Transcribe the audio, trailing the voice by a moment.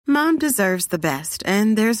Mom deserves the best,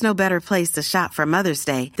 and there's no better place to shop for Mother's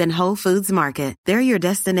Day than Whole Foods Market. They're your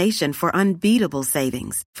destination for unbeatable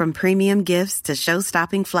savings, from premium gifts to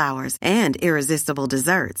show-stopping flowers and irresistible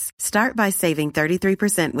desserts. Start by saving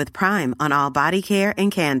 33% with Prime on all body care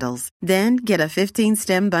and candles. Then get a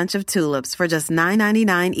 15-stem bunch of tulips for just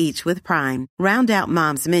 $9.99 each with Prime. Round out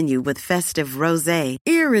Mom's menu with festive rosé,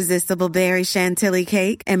 irresistible berry chantilly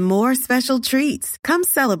cake, and more special treats. Come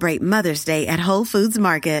celebrate Mother's Day at Whole Foods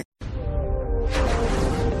Market.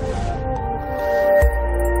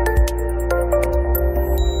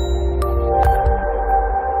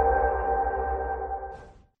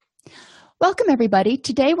 Welcome, everybody.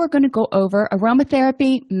 Today we're going to go over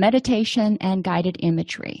aromatherapy, meditation, and guided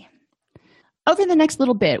imagery. Over the next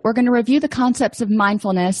little bit, we're going to review the concepts of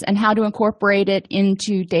mindfulness and how to incorporate it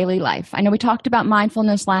into daily life. I know we talked about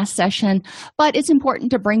mindfulness last session, but it's important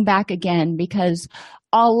to bring back again because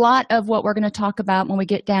a lot of what we're going to talk about when we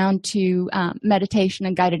get down to meditation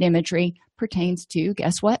and guided imagery pertains to,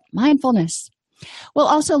 guess what? Mindfulness. We'll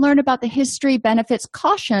also learn about the history, benefits,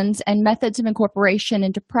 cautions, and methods of incorporation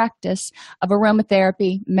into practice of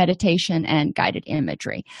aromatherapy, meditation, and guided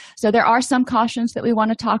imagery. So there are some cautions that we want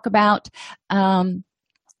to talk about, and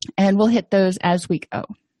we'll hit those as we go.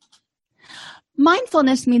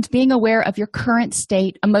 Mindfulness means being aware of your current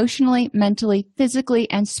state emotionally, mentally, physically,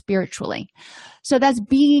 and spiritually. So that's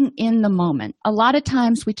being in the moment. A lot of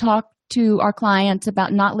times we talk to our clients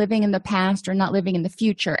about not living in the past or not living in the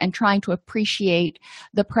future and trying to appreciate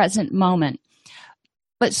the present moment.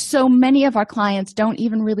 But so many of our clients don't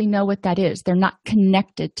even really know what that is. They're not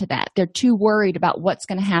connected to that. They're too worried about what's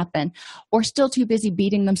going to happen or still too busy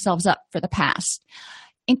beating themselves up for the past.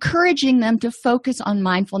 Encouraging them to focus on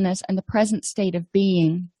mindfulness and the present state of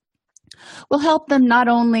being will help them not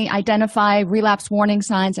only identify relapse warning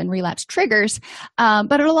signs and relapse triggers,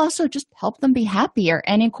 but it'll also just help them be happier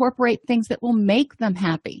and incorporate things that will make them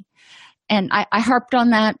happy. And I harped on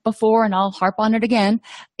that before, and I'll harp on it again.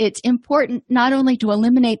 It's important not only to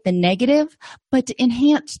eliminate the negative, but to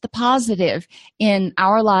enhance the positive in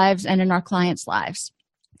our lives and in our clients' lives.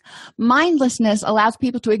 Mindlessness allows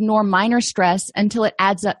people to ignore minor stress until it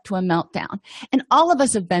adds up to a meltdown. And all of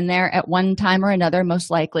us have been there at one time or another, most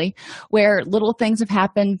likely, where little things have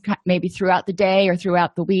happened maybe throughout the day or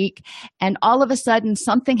throughout the week, and all of a sudden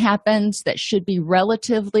something happens that should be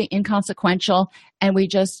relatively inconsequential, and we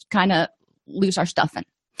just kind of lose our stuffing.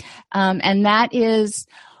 And that is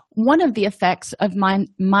one of the effects of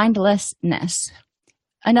mindlessness.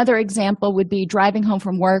 Another example would be driving home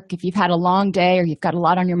from work. If you've had a long day or you've got a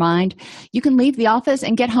lot on your mind, you can leave the office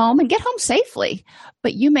and get home safely,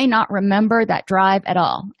 but you may not remember that drive at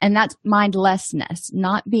all. And that's mindlessness,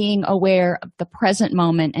 not being aware of the present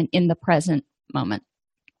moment and in the present moment.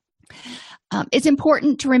 It's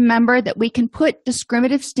important to remember that we can put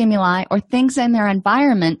discriminative stimuli or things in their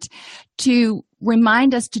environment to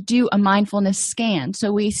remind us to do a mindfulness scan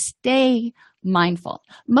so we stay mindful.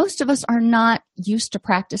 Most of us are not used to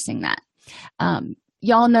practicing that.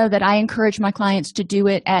 Y'all know that I encourage my clients to do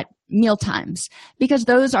it at meal times because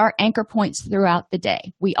those are anchor points throughout the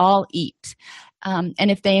day. We all eat. And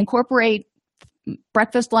if they incorporate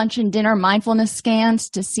breakfast, lunch, and dinner mindfulness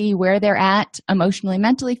scans to see where they're at emotionally,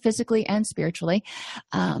 mentally, physically, and spiritually,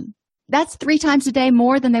 that's 3 times a day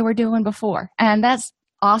more than they were doing before. And that's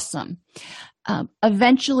awesome.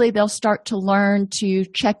 Eventually, they'll start to learn to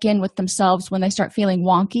check in with themselves when they start feeling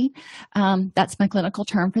wonky. That's my clinical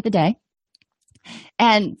term for the day.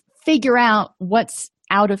 And figure out what's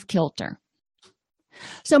out of kilter.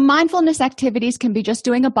 So mindfulness activities can be just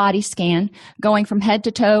doing a body scan, going from head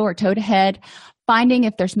to toe or toe to head, finding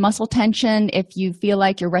if there's muscle tension, if you feel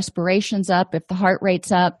like your respiration's up, if the heart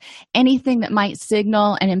rate's up, anything that might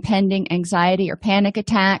signal an impending anxiety or panic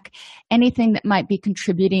attack, anything that might be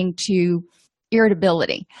contributing to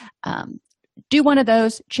irritability. Do one of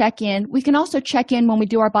those, check in. We can also check in when we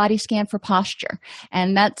do our body scan for posture.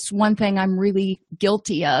 And that's one thing I'm really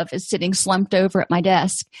guilty of is sitting slumped over at my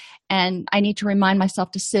desk. And I need to remind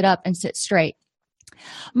myself to sit up and sit straight.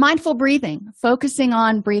 Mindful breathing, focusing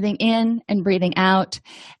on breathing in and breathing out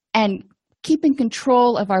and keeping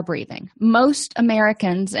control of our breathing. Most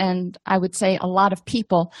Americans, and I would say a lot of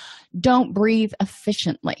people, don't breathe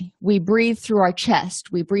efficiently. We breathe through our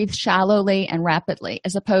chest. We breathe shallowly and rapidly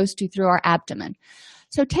as opposed to through our abdomen.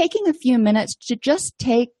 So taking a few minutes to just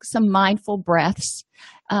take some mindful breaths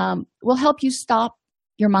will help you stop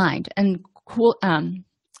your mind and cool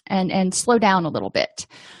and slow down a little bit.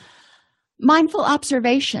 Mindful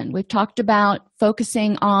observation. We've talked about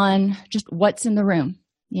focusing on just what's in the room,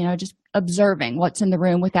 just observing what's in the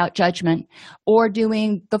room without judgment, or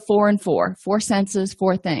doing the 4 and 4 senses,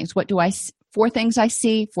 4 things. What do I 4 things I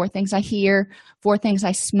see, 4 things I hear, 4 things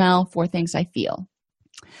I smell, 4 things I feel.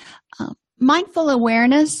 Mindful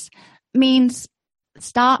awareness means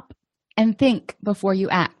stop and think before you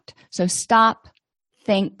act. So stop,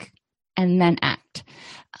 think, and then act.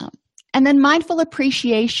 And then mindful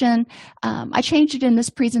appreciation, I changed it in this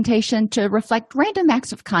presentation to reflect random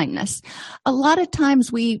acts of kindness. A lot of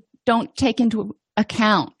times we don't take into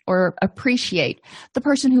account or appreciate the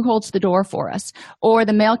person who holds the door for us, or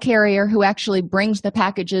the mail carrier who actually brings the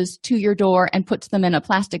packages to your door and puts them in a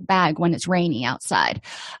plastic bag when it's rainy outside.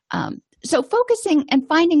 So focusing and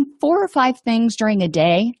finding 4 or 5 things during a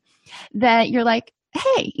day that you're like,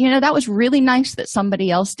 hey, that was really nice that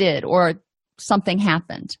somebody else did, or something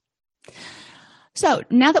happened. So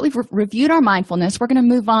now that we've reviewed our mindfulness, we're going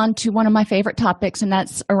to move on to one of my favorite topics, and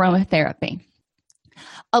that's aromatherapy.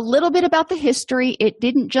 A little bit about the history. It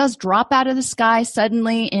didn't just drop out of the sky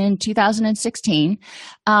suddenly in 2016.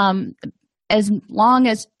 As long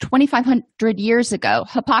as 2,500 years ago,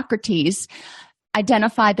 Hippocrates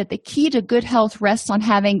identified that the key to good health rests on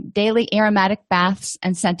having daily aromatic baths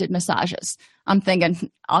and scented massages. I'm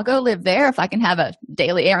thinking, I'll go live there if I can have a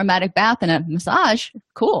daily aromatic bath and a massage.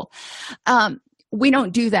 Cool. We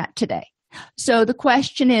don't do that today. So the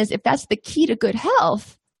question is, if that's the key to good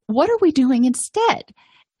health, what are we doing instead?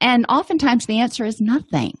 And oftentimes the answer is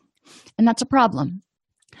nothing. And that's a problem.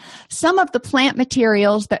 Some of the plant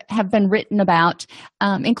materials that have been written about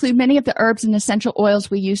include many of the herbs and essential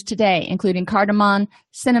oils we use today, including cardamom,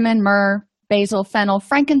 cinnamon, myrrh, basil, fennel,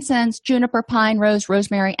 frankincense, juniper, pine, rose,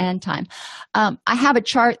 rosemary, and thyme. I have a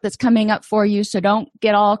chart that's coming up for you, so don't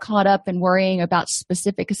get all caught up in worrying about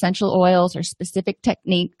specific essential oils or specific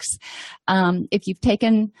techniques. If you've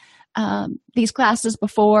taken these classes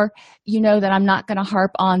before, you know that I'm not going to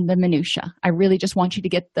harp on the minutia. I really just want you to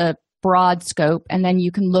get the broad scope, and then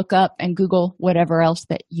you can look up and Google whatever else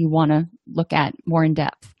that you want to look at more in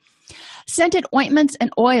depth. Scented ointments and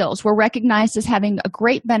oils were recognized as having a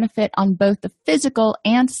great benefit on both the physical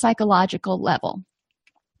and psychological level.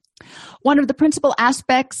 One of the principal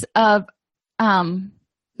aspects of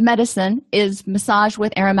medicine is massage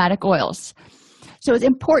with aromatic oils. So it's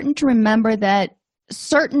important to remember that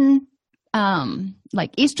certain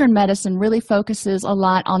like Eastern medicine really focuses a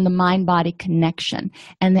lot on the mind-body connection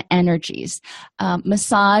and the energies.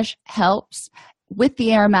 Massage helps. With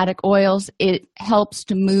the aromatic oils, it helps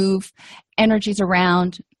to move energies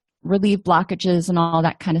around, relieve blockages, and all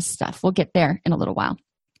that kind of stuff. We'll get there in a little while.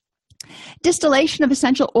 Distillation of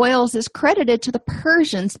essential oils is credited to the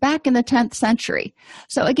Persians back in the 10th century.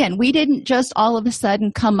 So again, we didn't just all of a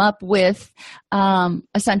sudden come up with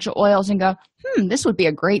essential oils and go, this would be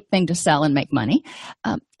a great thing to sell and make money.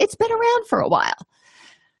 It's been around for a while.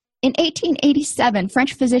 In 1887,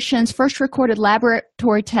 French physicians first recorded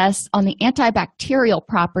laboratory tests on the antibacterial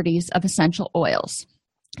properties of essential oils.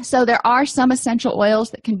 So there are some essential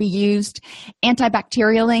oils that can be used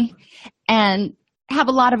antibacterially and have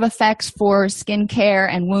a lot of effects for skin care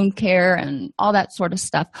and wound care and all that sort of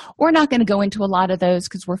stuff. We're not going to go into a lot of those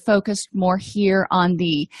because we're focused more here on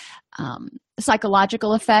the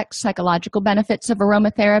psychological effects, psychological benefits of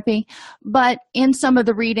aromatherapy. But in some of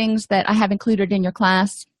the readings that I have included in your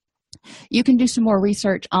class, you can do some more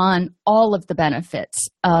research on all of the benefits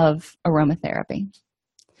of aromatherapy.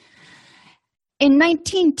 In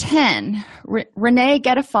 1910, Rene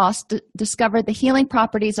Gettefoss discovered the healing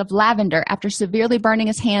properties of lavender after severely burning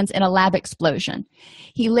his hands in a lab explosion.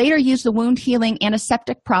 He later used the wound healing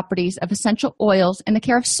antiseptic properties of essential oils in the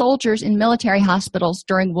care of soldiers in military hospitals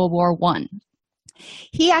during World War I.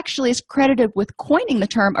 He actually is credited with coining the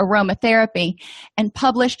term aromatherapy and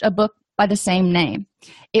published a book by the same name.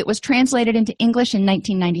 It was translated into English in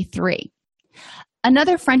 1993.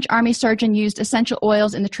 Another French army surgeon used essential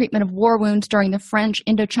oils in the treatment of war wounds during the French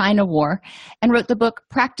Indochina War and wrote the book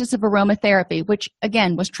Practice of Aromatherapy, which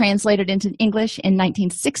again was translated into English in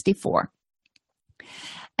 1964.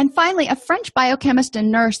 And finally, a French biochemist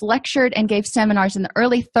and nurse lectured and gave seminars in the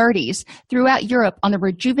early 30s throughout Europe on the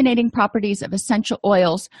rejuvenating properties of essential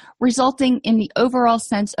oils, resulting in the overall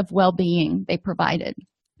sense of well-being they provided.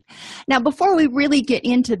 Now, before we really get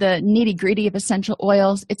into the nitty-gritty of essential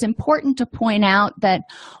oils, it's important to point out that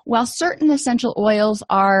while certain essential oils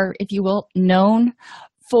are, if you will, known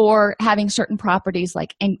for having certain properties,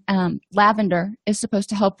 like lavender is supposed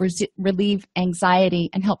to help relieve anxiety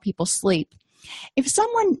and help people sleep. If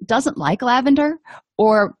someone doesn't like lavender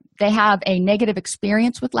or they have a negative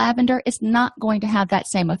experience with lavender, it's not going to have that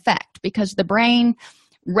same effect because the brain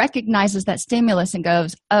recognizes that stimulus and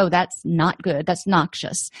goes, oh, that's not good, that's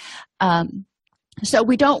noxious. So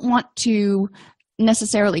we don't want to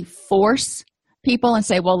necessarily force people and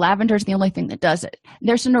say, well, lavender is the only thing that does it.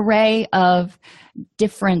 There's an array of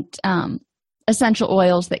different essential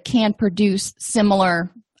oils that can produce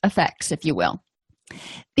similar effects, if you will.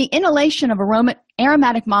 The inhalation of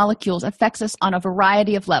aromatic molecules affects us on a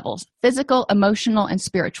variety of levels: physical, emotional, and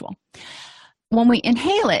spiritual. When we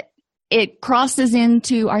inhale it, it crosses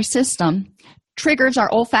into our system, triggers our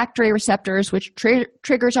olfactory receptors, which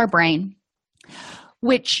triggers our brain,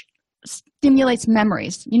 which stimulates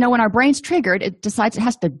memories. When our brain's triggered, it decides it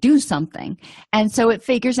has to do something. And so it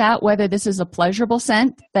figures out whether this is a pleasurable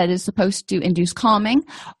scent that is supposed to induce calming,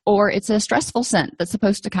 or it's a stressful scent that's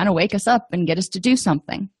supposed to kind of wake us up and get us to do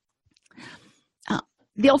something.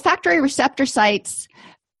 The olfactory receptor sites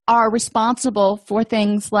are responsible for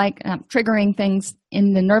things like triggering things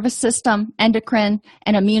in the nervous system, endocrine,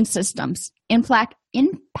 and immune systems,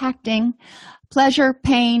 impacting pleasure,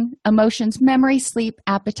 pain, emotions, memory, sleep,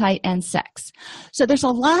 appetite, and sex. So there's a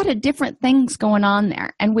lot of different things going on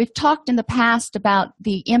there. And we've talked in the past about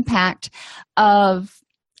the impact of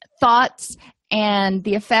thoughts and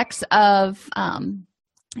the effects of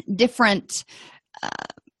different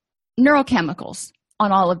neurochemicals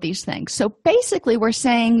on all of these things. So basically, we're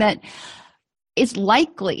saying that it's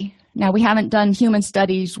likely, now we haven't done human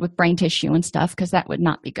studies with brain tissue and stuff because that would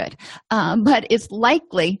not be good, but it's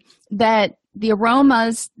likely that the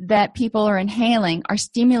aromas that people are inhaling are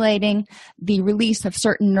stimulating the release of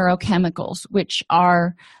certain neurochemicals, which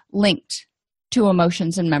are linked to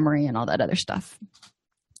emotions and memory and all that other stuff.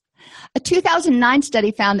 A 2009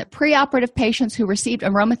 study found that preoperative patients who received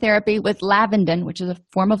aromatherapy with lavandin, which is a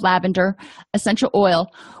form of lavender essential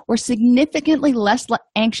oil, were significantly less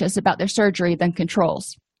anxious about their surgery than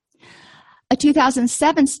controls. A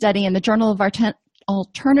 2007 study in the Journal of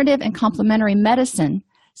Alternative and Complementary Medicine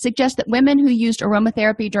suggests that women who used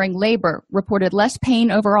aromatherapy during labor reported less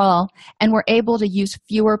pain overall and were able to use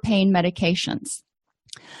fewer pain medications.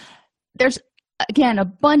 There's, again, a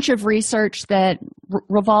bunch of research that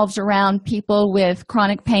revolves around people with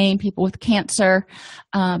chronic pain, people with cancer,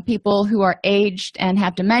 people who are aged and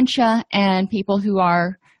have dementia, and people who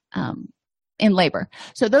are in labor.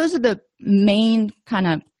 So those are the main kind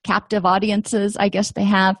of captive audiences, I guess they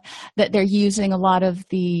have, that they're using a lot of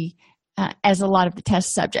the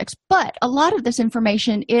test subjects. But a lot of this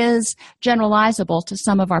information is generalizable to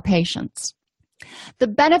some of our patients. The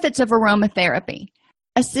benefits of aromatherapy: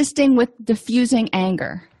 assisting with diffusing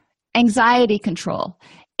anger, anxiety control,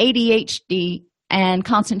 ADHD and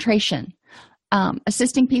concentration,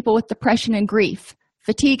 assisting people with depression and grief,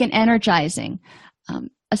 fatigue and energizing,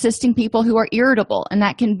 assisting people who are irritable, and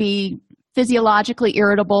that can be physiologically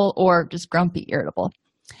irritable or just grumpy irritable,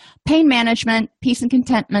 pain management, peace and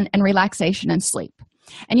contentment, and relaxation and sleep.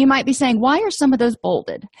 And you might be saying, why are some of those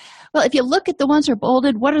bolded? Well, if you look at the ones that are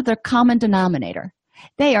bolded, what are their common denominator?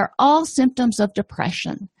 They are all symptoms of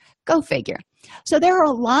depression. Go figure. So there are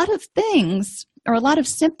a lot of things, or a lot of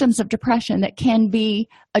symptoms of depression that can be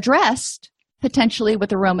addressed potentially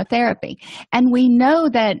with aromatherapy. And we know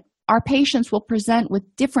that our patients will present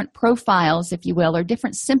with different profiles, if you will, or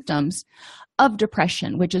different symptoms of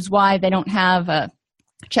depression, which is why they don't have a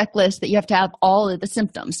checklist that you have to have all of the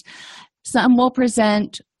symptoms. Some will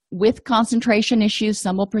present with concentration issues,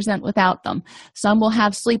 some will present without them. Some will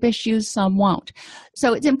have sleep issues, some won't.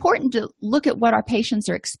 So it's important to look at what our patients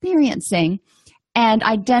are experiencing and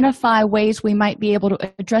identify ways we might be able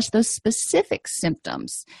to address those specific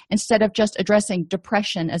symptoms instead of just addressing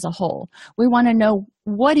depression as a whole. We want to know,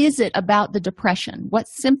 what is it about the depression? What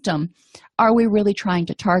symptom are we really trying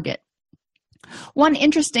to target? One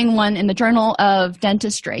interesting one in the Journal of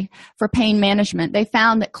Dentistry for pain management, they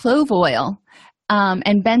found that clove oil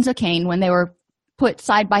and benzocaine, when they were put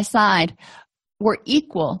side by side, were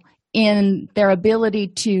equal in their ability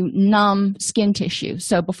to numb skin tissue.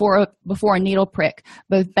 So before a needle prick,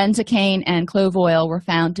 both benzocaine and clove oil were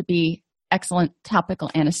found to be excellent topical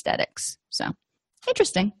anesthetics. So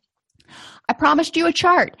interesting. I promised you a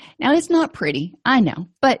chart. Now, it's not pretty, I know,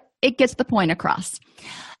 but it gets the point across.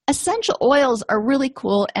 Essential oils are really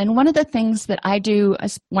cool, and one of the things that I do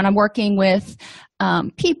when I'm working with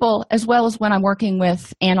people, as well as when I'm working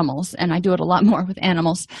with animals, and I do it a lot more with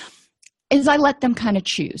animals, is I let them kind of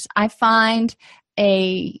choose. I find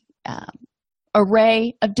a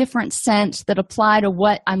array of different scents that apply to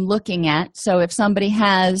what I'm looking at. So if somebody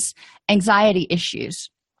has anxiety issues,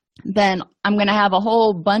 then I'm going to have a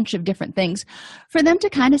whole bunch of different things for them to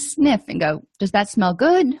kind of sniff and go, does that smell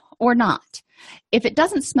good or not? If it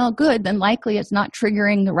doesn't smell good, then likely it's not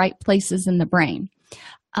triggering the right places in the brain.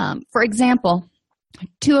 For example,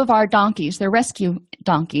 two of our donkeys, they're rescue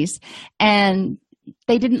donkeys, and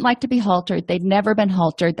they didn't like to be haltered. They'd never been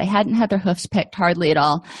haltered. They hadn't had their hoofs picked hardly at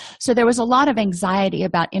all. So there was a lot of anxiety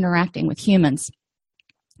about interacting with humans.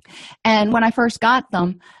 And when I first got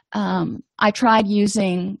them, I tried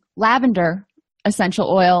using lavender essential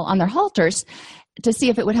oil on their halters to see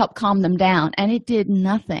if it would help calm them down. And it did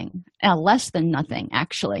nothing, less than nothing,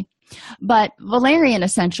 actually. But valerian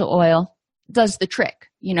essential oil does the trick.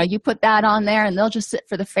 You put that on there and they'll just sit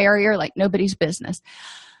for the farrier like nobody's business.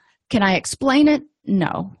 Can I explain it?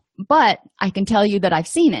 No. But I can tell you that I've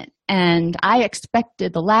seen it. And I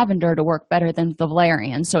expected the lavender to work better than the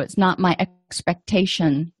valerian. So it's not my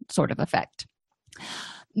expectation sort of effect.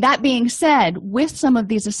 That being said, with some of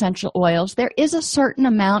these essential oils, there is a certain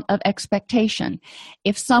amount of expectation.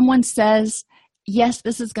 If someone says, yes,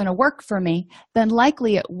 this is going to work for me, then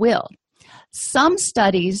likely it will. Some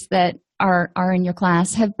studies that are in your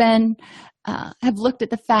class have looked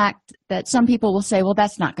at the fact that some people will say, well,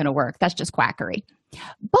 that's not going to work. That's just quackery.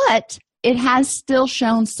 But it has still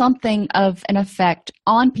shown something of an effect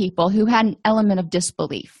on people who had an element of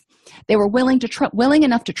disbelief. They were willing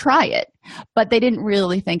enough to try it, but they didn't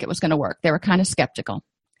really think it was going to work. They were kind of skeptical.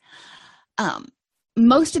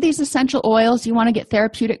 Most of these essential oils, you want to get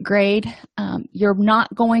therapeutic grade. You're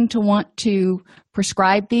not going to want to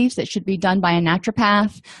prescribe these. It should be done by a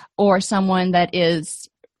naturopath or someone that is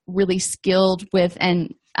really skilled with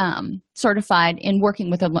and certified in working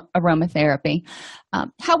with aromatherapy.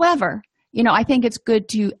 However, I think it's good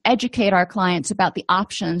to educate our clients about the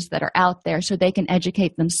options that are out there so they can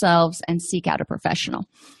educate themselves and seek out a professional.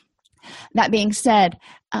 That being said,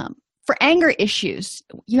 for anger issues,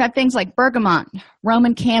 you have things like bergamot,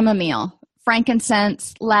 Roman chamomile,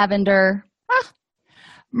 frankincense, lavender,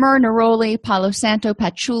 myrrh neroli, palo santo,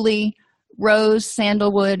 patchouli, rose,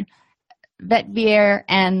 sandalwood, vetiver,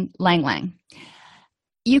 and ylang ylang.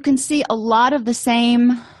 You can see a lot of the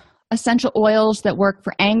same essential oils that work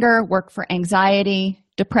for anger, work for anxiety,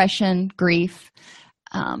 depression, grief,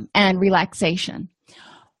 and relaxation.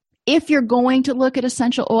 If you're going to look at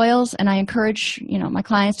essential oils, and I encourage my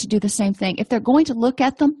clients to do the same thing, if they're going to look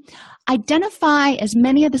at them, identify as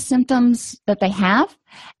many of the symptoms that they have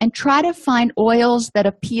and try to find oils that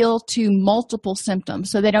appeal to multiple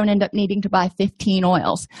symptoms so they don't end up needing to buy 15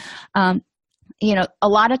 oils. A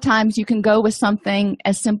lot of times you can go with something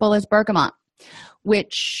as simple as bergamot,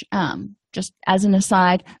 which, just as an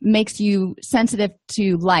aside, makes you sensitive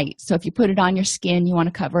to light. So if you put it on your skin, you want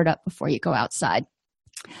to cover it up before you go outside.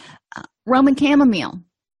 Roman chamomile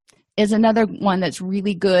is another one that's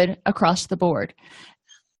really good across the board.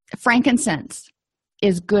 Frankincense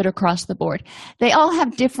is good across the board. They all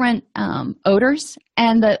have different odors,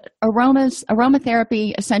 and the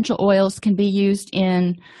aromatherapy essential oils can be used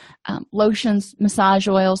in lotions, massage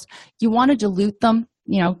oils. You want to dilute them.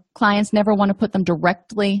 Clients never want to put them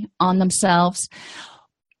directly on themselves.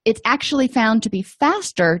 It's actually found to be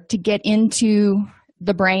faster to get into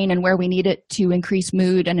the brain and where we need it to increase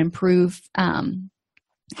mood and improve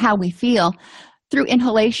how we feel through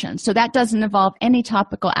inhalation. So that doesn't involve any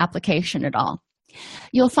topical application at all.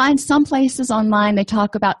 You'll find some places online they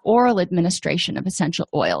talk about oral administration of essential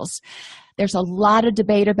oils. There's a lot of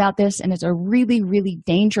debate about this, and it's a really, really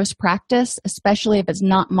dangerous practice, especially if it's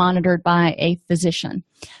not monitored by a physician.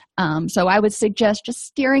 So I would suggest just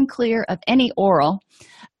steering clear of any oral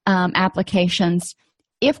applications.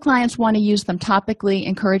 If clients want to use them topically,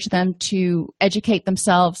 encourage them to educate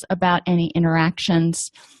themselves about any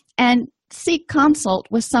interactions and seek consult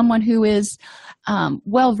with someone who is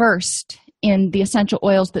well-versed in the essential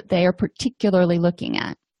oils that they are particularly looking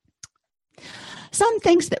at. Some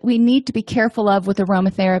things that we need to be careful of with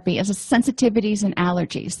aromatherapy is sensitivities and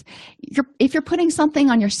allergies. If you're putting something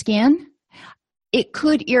on your skin, it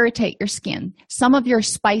could irritate your skin. Some of your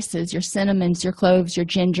spices, your cinnamons, your cloves, your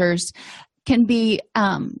gingers, can be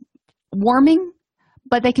warming,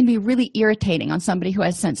 but they can be really irritating on somebody who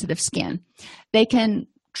has sensitive skin. They can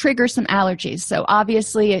trigger some allergies. So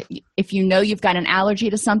obviously, if you know you've got an allergy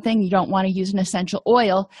to something, you don't want to use an essential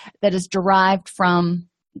oil that is derived from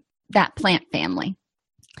that plant family.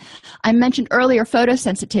 I mentioned earlier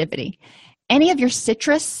photosensitivity. Any of your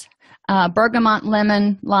citrus, bergamot,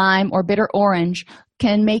 lemon, lime, or bitter orange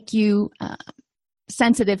can make you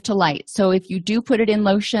sensitive to light. So if you do put it in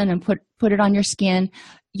lotion and put it on your skin,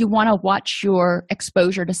 you want to watch your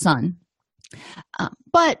exposure to sun.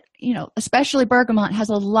 But, especially bergamot has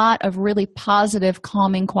a lot of really positive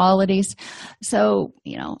calming qualities. So,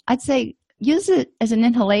 I'd say use it as an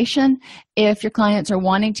inhalation if your clients are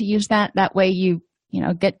wanting to use that. That way you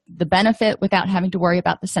get the benefit without having to worry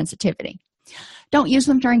about the sensitivity. Don't use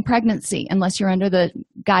them during pregnancy unless you're under the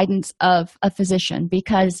guidance of a physician,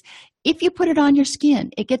 because if you put it on your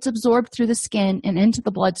skin, it gets absorbed through the skin and into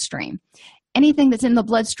the bloodstream. Anything that's in the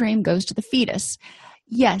bloodstream goes to the fetus.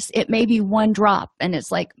 Yes, it may be one drop and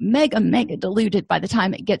it's like mega diluted by the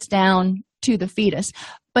time it gets down to the fetus,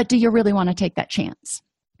 but do you really want to take that chance?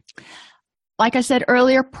 Like I said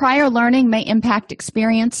earlier, prior learning may impact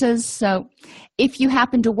experiences. So if you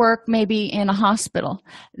happen to work maybe in a hospital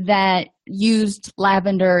that used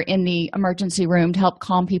lavender in the emergency room to help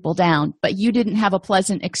calm people down, but you didn't have a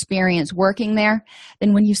pleasant experience working there,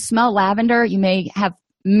 then when you smell lavender, you may have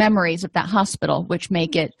memories of that hospital, which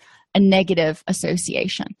make it a negative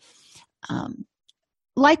association.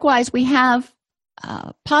 Likewise, we have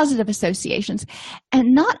positive associations,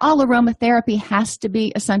 and not all aromatherapy has to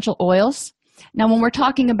be essential oils. Now, when we're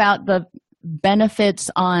talking about the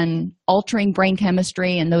benefits on altering brain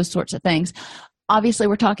chemistry and those sorts of things, obviously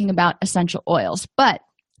we're talking about essential oils, but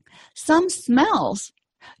some smells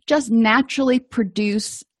just naturally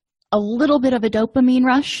produce a little bit of a dopamine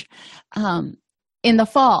rush. In the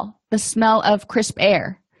fall, the smell of crisp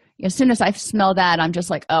air, as soon as I smell that, I'm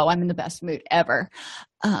just like, oh, I'm in the best mood ever.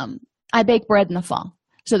 I bake bread in the fall,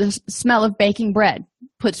 so the smell of baking bread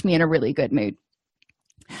puts me in a really good mood.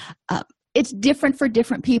 It's different for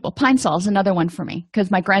different people. Pine Sol is another one for me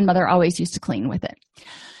because my grandmother always used to clean with it.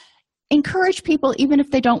 Encourage people, even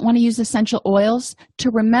if they don't want to use essential oils, to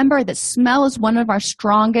remember that smell is one of our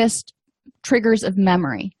strongest triggers of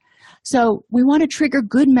memory. So we want to trigger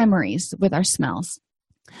good memories with our smells.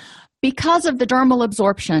 Because of the dermal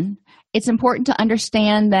absorption, it's important to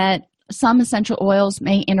understand that some essential oils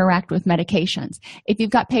may interact with medications. If you've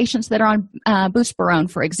got patients that are on buspirone,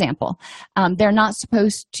 for example, they're not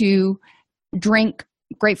supposed to drink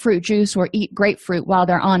grapefruit juice or eat grapefruit while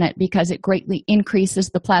they're on it because it greatly increases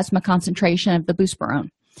the plasma concentration of the buspirone.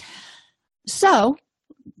 So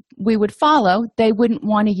we would follow, they wouldn't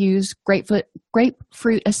want to use grapefruit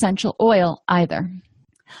essential oil either.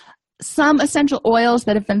 Some essential oils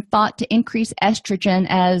that have been thought to increase estrogen,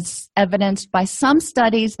 as evidenced by some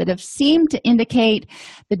studies that have seemed to indicate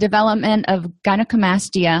the development of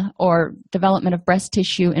gynecomastia, or development of breast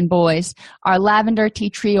tissue in boys, are lavender, tea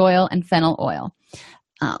tree oil, and fennel oil.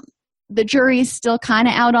 The jury's still kind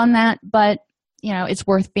of out on that, but it's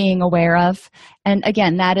worth being aware of. And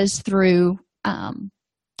again, that is through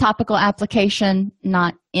topical application,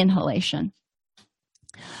 not inhalation.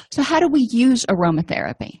 So how do we use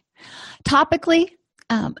aromatherapy? Topically,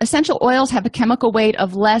 essential oils have a chemical weight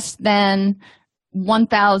of less than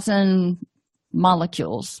 1,000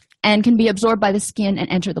 molecules and can be absorbed by the skin and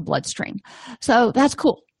enter the bloodstream. So that's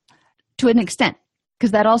cool to an extent,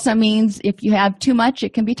 because that also means if you have too much,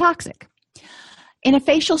 it can be toxic. In a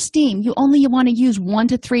facial steam, you only want to use 1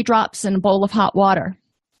 to 3 drops in a bowl of hot water.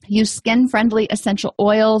 Use skin-friendly essential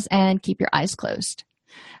oils and keep your eyes closed.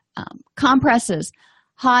 Compresses,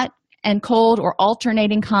 hot and cold or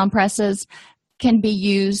alternating compresses, can be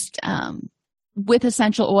used with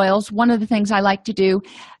essential oils. One of the things I like to do,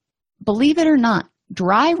 believe it or not,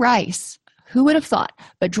 dry rice. Who would have thought?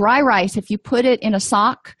 But dry rice, if you put it in a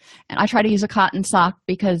sock, and I try to use a cotton sock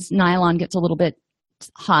because nylon gets a little bit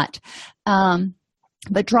hot,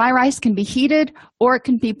 but dry rice can be heated or it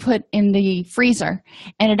can be put in the freezer,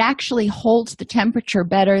 and it actually holds the temperature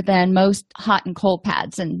better than most hot and cold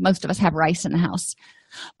pads, and most of us have rice in the house.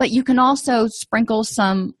 But you can also sprinkle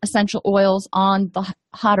some essential oils on the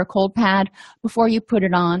hot or cold pad before you put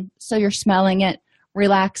it on, so you're smelling it,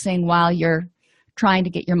 relaxing while you're trying to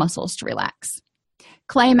get your muscles to relax.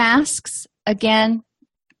 Clay masks, again,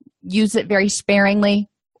 use it very sparingly.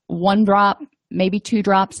 1 drop, maybe 2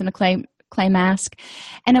 drops in a clay mask.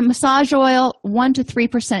 And a massage oil, 1 to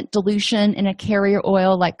 3% dilution in a carrier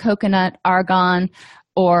oil like coconut, argan,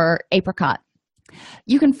 or apricot.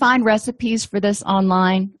 You can find recipes for this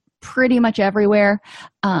online pretty much everywhere.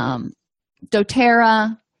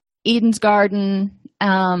 doTERRA, Eden's Garden,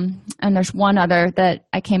 and there's one other that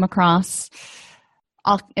I came across.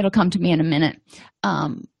 It'll come to me in a minute.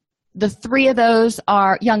 The 3 of those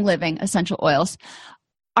are Young Living essential oils,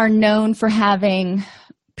 are known for having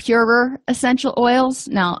purer essential oils.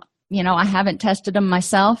 Now, I haven't tested them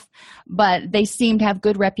myself, but they seem to have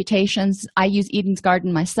good reputations. I use Eden's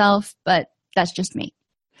Garden myself, but that's just me.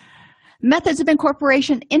 Methods of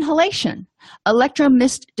incorporation: inhalation,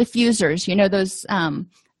 electro-mist diffusers, those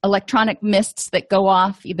electronic mists that go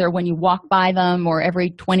off either when you walk by them or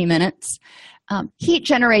every 20 minutes.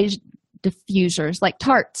 Heat-generated diffusers like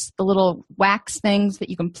tarts, the little wax things that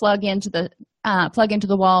you can plug into the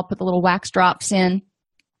wall, put the little wax drops in.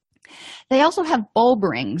 They also have bulb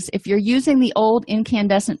rings. If you're using the old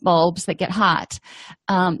incandescent bulbs that get hot,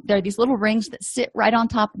 there are these little rings that sit right on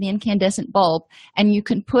top of the incandescent bulb, and you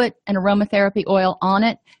can put an aromatherapy oil on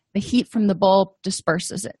it. The heat from the bulb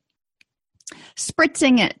disperses it.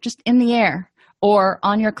 Spritzing it just in the air or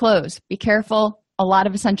on your clothes. Be careful. A lot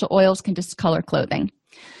of essential oils can discolor clothing.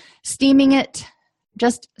 Steaming it,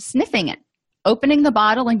 just sniffing it, opening the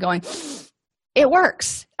bottle and going, it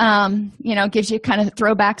works. Gives you kind of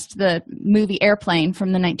throwbacks to the movie Airplane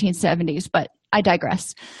from the 1970s, but I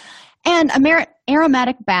digress. And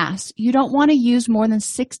aromatic baths, you don't want to use more than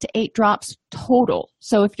 6 to 8 drops total.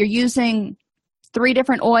 So if you're using 3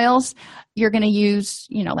 different oils, you're going to use,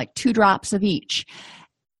 like 2 drops of each.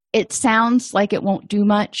 It sounds like it won't do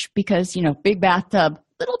much because, big bathtub,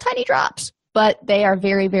 little tiny drops, but they are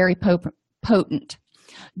very, very potent.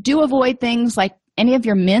 Do avoid things like any of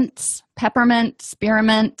your mints, peppermint,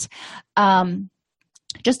 spearmint.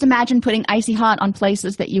 Just imagine putting icy hot on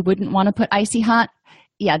places that you wouldn't want to put icy hot.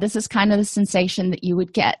 Yeah, this is kind of the sensation that you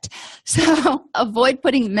would get. So avoid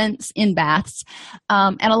putting mints in baths.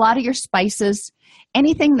 And a lot of your spices,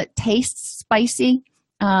 anything that tastes spicy,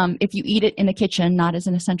 if you eat it in the kitchen, not as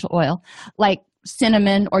an essential oil, like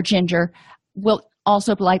cinnamon or ginger, will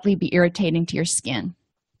also likely be irritating to your skin.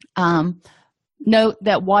 Note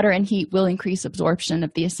that water and heat will increase absorption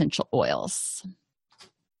of the essential oils.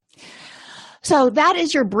 So that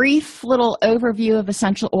is your brief little overview of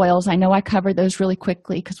essential oils. I know I covered those really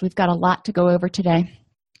quickly because we've got a lot to go over today.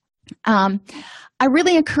 I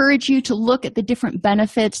really encourage you to look at the different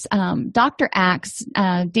benefits. Dr. Axe,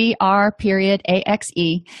 Dr.Axe,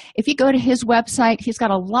 if you go to his website, he's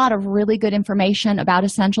got a lot of really good information about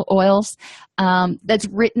essential oils that's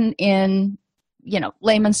written in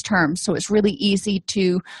layman's terms. So it's really easy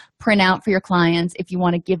to print out for your clients if you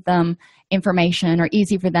want to give them information, or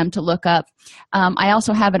easy for them to look up. I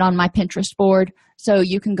also have it on my Pinterest board, so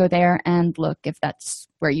you can go there and look if that's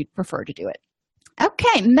where you'd prefer to do it.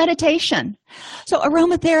 Okay, meditation. So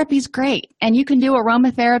aromatherapy is great, and you can do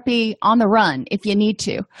aromatherapy on the run if you need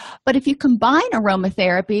to. But if you combine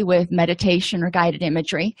aromatherapy with meditation or guided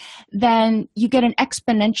imagery, then you get an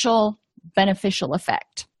exponential beneficial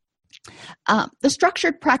effect. The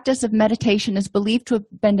structured practice of meditation is believed to have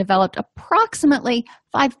been developed approximately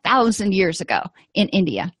 5,000 years ago in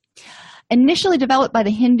India. Initially developed by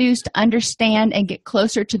the Hindus to understand and get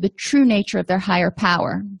closer to the true nature of their higher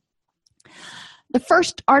power. The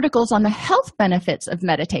first articles on the health benefits of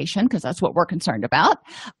meditation, because that's what we're concerned about,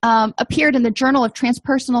 appeared in the Journal of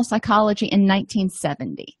Transpersonal Psychology in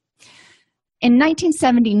 1970. In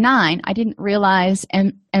 1979, I didn't realize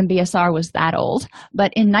MBSR was that old,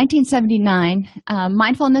 but in 1979,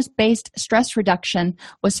 mindfulness-based stress reduction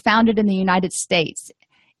was founded in the United States.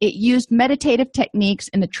 It used meditative techniques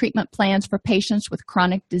in the treatment plans for patients with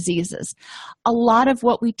chronic diseases. A lot of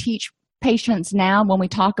what we teach patients now when we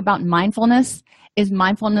talk about mindfulness is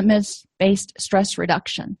mindfulness-based stress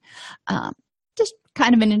reduction. Just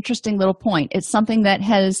kind of an interesting little point. It's something that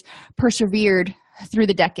has persevered through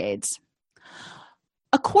the decades.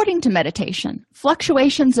 According to meditation,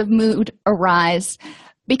 fluctuations of mood arise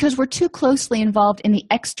because we're too closely involved in the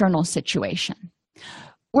external situation.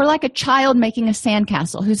 We're like a child making a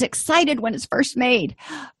sandcastle who's excited when it's first made,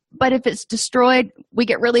 but if it's destroyed, we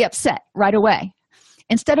get really upset right away.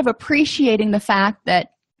 Instead of appreciating the fact that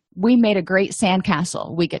we made a great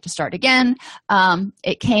sandcastle, we get to start again.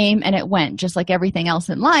 It came and it went, just like everything else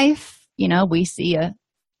in life. We see a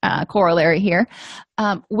corollary here.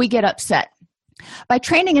 We get upset. By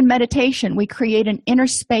training in meditation, we create an inner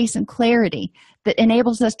space and clarity that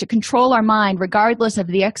enables us to control our mind regardless of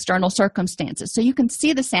the external circumstances. So you can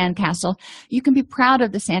see the sandcastle, you can be proud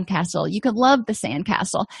of the sandcastle, you can love the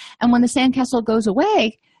sandcastle. And when the sandcastle goes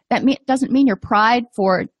away, that doesn't mean your pride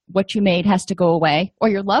for what you made has to go away or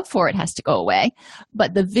your love for it has to go away,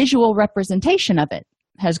 but the visual representation of it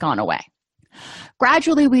has gone away.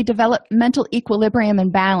 Gradually, we develop mental equilibrium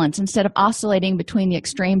and balance instead of oscillating between the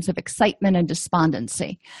extremes of excitement and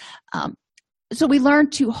despondency. So we learn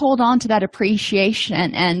to hold on to that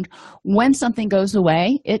appreciation, and when something goes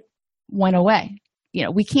away, it went away.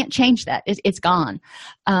 We can't change that. It's gone.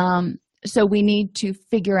 So we need to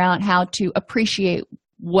figure out how to appreciate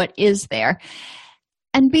what is there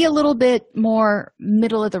and be a little bit more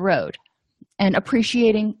middle of the road. And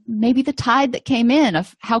appreciating maybe the tide that came in,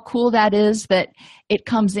 of how cool that is that it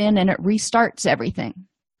comes in and it restarts everything.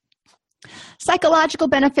 Psychological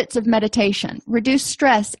benefits of meditation: reduce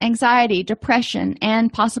stress, anxiety, depression,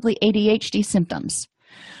 and possibly ADHD symptoms.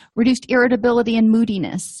 Reduced irritability and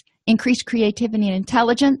moodiness. increased creativity and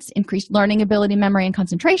intelligence, increased learning ability, memory, and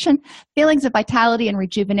concentration, feelings of vitality and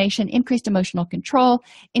rejuvenation, increased emotional control,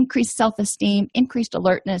 increased self-esteem, increased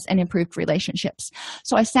alertness, and improved relationships.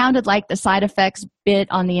 So I sounded like the side effects bit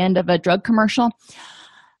on the end of a drug commercial.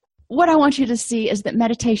 What I want you to see is that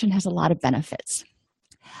meditation has a lot of benefits.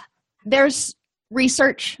 There's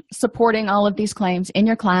research supporting all of these claims in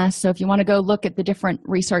your class, so if you want to go look at the different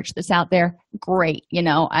research that's out there, great.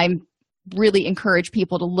 I really encourage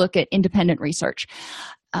people to look at independent research.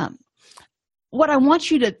 What I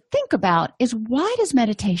want you to think about is, why does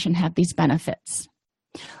meditation have these benefits?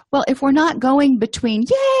 Well, if we're not going between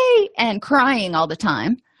yay and crying all the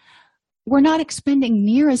time, we're not expending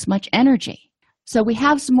near as much energy. So we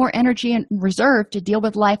have some more energy in reserve to deal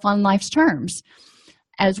with life on life's terms.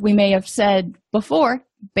 As we may have said before,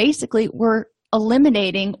 basically we're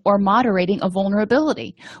eliminating or moderating a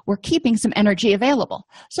vulnerability. We're keeping some energy available.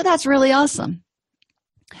 So that's really awesome.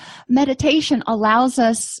 Meditation allows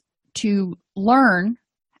us to learn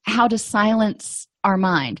how to silence our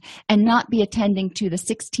mind and not be attending to the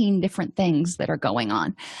 16 different things that are going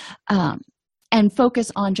on, and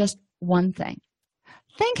focus on just one thing.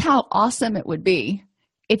 Think how awesome it would be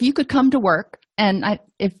if you could come to work, and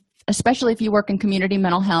especially if you work in community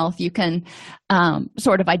mental health, you can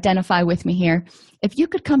sort of identify with me here. If you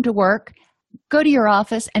could come to work, go to your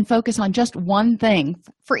office, and focus on just one thing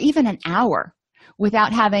for even an hour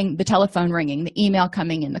without having the telephone ringing, the email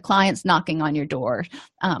coming in, the clients knocking on your door,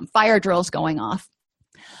 fire drills going off.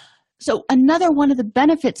 So another one of the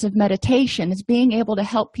benefits of meditation is being able to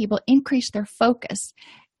help people increase their focus.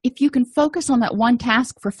 If you can focus on that one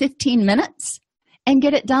task for 15 minutes and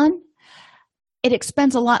get it done, it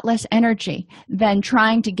expends a lot less energy than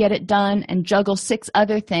trying to get it done and juggle 6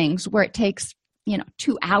 other things where it takes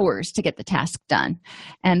 2 hours to get the task done.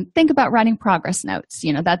 And think about writing progress notes.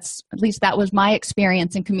 That was my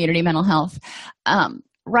experience in community mental health.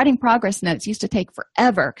 Writing progress notes used to take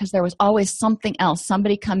forever because there was always something else,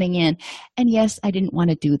 somebody coming in. And yes, I didn't want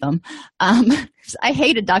to do them. I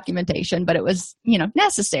hated documentation, but it was,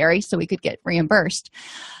 necessary so we could get reimbursed.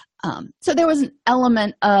 So there was an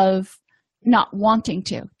element of not wanting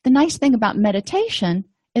to. The nice thing about meditation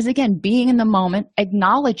is, again, being in the moment,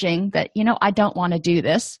 acknowledging that, I don't want to do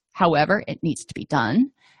this. However, it needs to be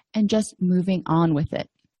done, and just moving on with it.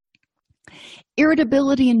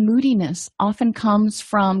 Irritability and moodiness often comes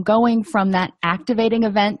from going from that activating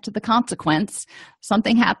event to the consequence.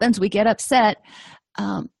 Something happens, we get upset,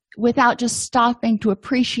 without just stopping to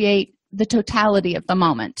appreciate the totality of the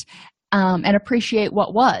moment, and appreciate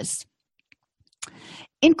what was.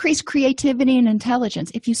 Increased creativity and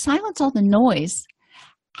intelligence. If you silence all the noise,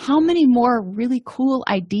 how many more really cool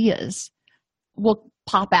ideas will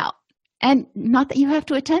pop out? And not that you have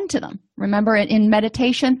to attend to them. Remember, in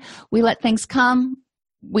meditation, we let things come,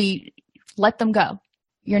 we let them go.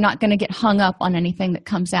 You're not going to get hung up on anything that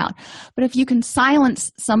comes out. But if you can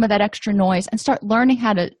silence some of that extra noise and start learning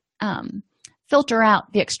how to filter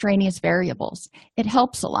out the extraneous variables, it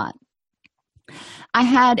helps a lot. I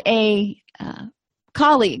had a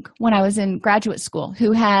colleague when I was in graduate school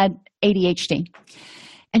who had ADHD.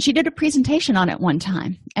 And she did a presentation on it one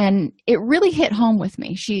time, and it really hit home with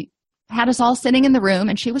me. She had us all sitting in the room,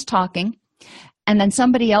 and she was talking, and then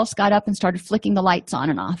somebody else got up and started flicking the lights on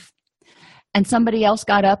and off. And somebody else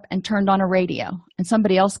got up and turned on a radio, and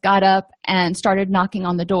somebody else got up and started knocking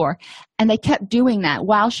on the door. And they kept doing that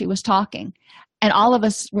while she was talking. And all of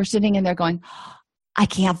us were sitting in there going, I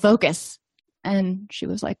can't focus. And she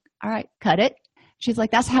was like, all right, cut it. She's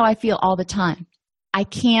like, that's how I feel all the time. I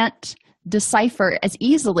can't decipher as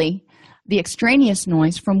easily the extraneous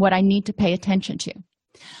noise from what I need to pay attention to.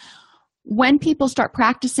 When people start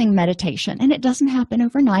practicing meditation, and it doesn't happen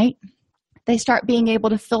overnight, they start being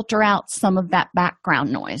able to filter out some of that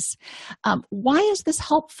background noise. Why is this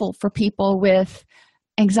helpful for people with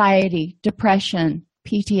anxiety, depression,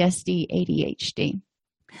 PTSD, ADHD?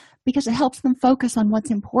 Because it helps them focus on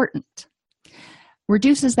what's important,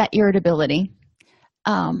 reduces that irritability,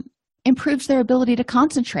 improves their ability to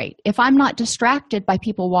concentrate. If I'm not distracted by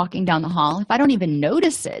people walking down the hall, if I don't even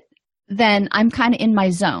notice it, then I'm kind of in my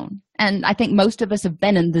zone. And I think most of us have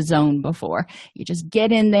been in the zone before. You just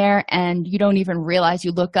get in there and you don't even realize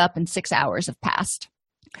you look up and 6 hours have passed.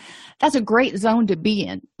 That's a great zone to be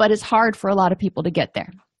in, but it's hard for a lot of people to get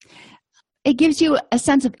there. It gives you a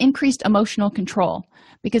sense of increased emotional control,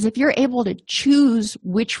 because if you're able to choose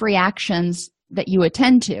which reactions that you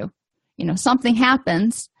attend to, something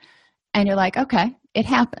happens and you're like, okay, it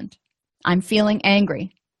happened. I'm feeling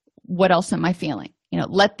angry. What else am I feeling?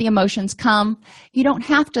 Let the emotions come. You don't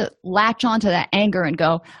have to latch onto that anger and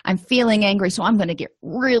go, I'm feeling angry, so I'm going to get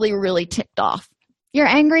really, really ticked off. You're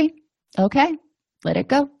angry? Okay, let it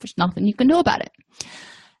go. There's nothing you can do about it.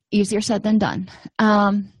 Easier said than done.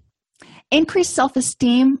 Increased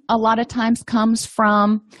self-esteem a lot of times comes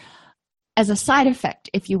from, as a side effect,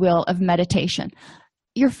 if you will, of meditation.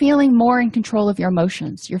 You're feeling more in control of your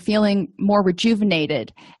emotions. You're feeling more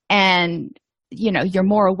rejuvenated, and you're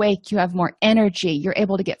more awake. You have more energy. You're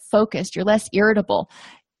able to get focused. You're less irritable.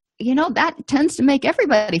 That tends to make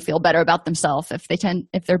everybody feel better about themselves if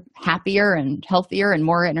they're happier and healthier and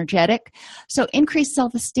more energetic. So increased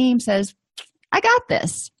self-esteem says, I got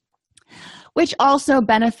this, which also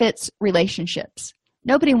benefits relationships.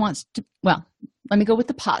 Nobody wants to, well, let me go with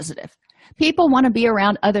the positive. People want to be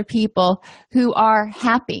around other people who are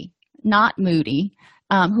happy, not moody,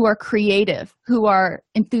 who are creative, who are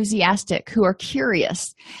enthusiastic, who are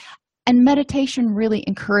curious. And meditation really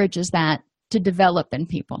encourages that to develop in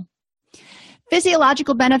people.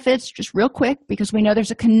 Physiological benefits, just real quick, because we know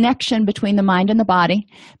there's a connection between the mind and the body,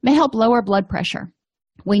 may help lower blood pressure.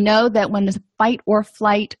 We know that when the fight or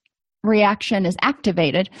flight reaction is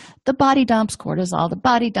activated, the body dumps cortisol, the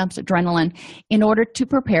body dumps adrenaline in order to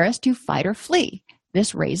prepare us to fight or flee.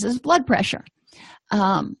 This raises blood pressure.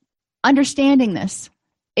 Understanding this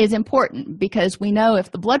is important because we know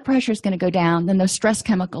if the blood pressure is going to go down, then those stress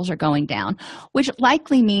chemicals are going down, which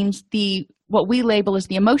likely means what we label as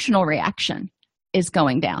the emotional reaction is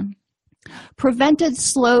going down. Prevented,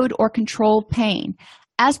 slowed, or controlled pain.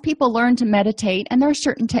 As people learn to meditate, and there are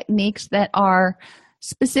certain techniques that are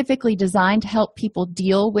specifically designed to help people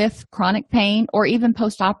deal with chronic pain or even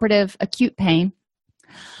postoperative acute pain,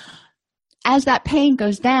 as that pain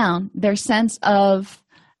goes down, their sense of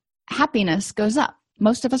happiness goes up.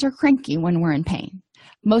 Most of us are cranky when we're in pain.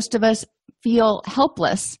 Most of us feel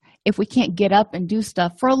helpless if we can't get up and do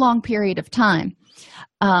stuff for a long period of time.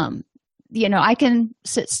 I can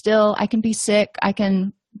sit still, I can be sick, I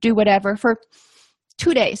can do whatever for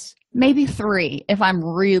 2 days, maybe 3 if I'm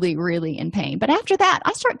really, really in pain. But after that,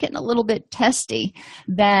 I start getting a little bit testy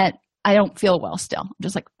that I don't feel well still. I'm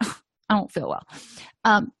just like, I don't feel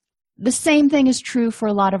well. The same thing is true for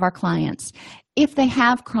a lot of our clients. If they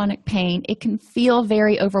have chronic pain, it can feel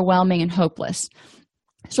very overwhelming and hopeless.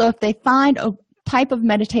 So if they find a type of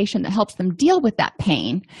meditation that helps them deal with that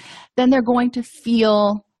pain, then they're going to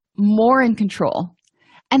feel more in control.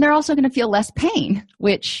 And they're also going to feel less pain,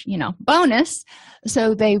 which, bonus,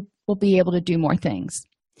 so they will be able to do more things.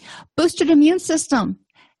 Boosted immune system.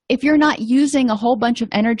 If you're not using a whole bunch of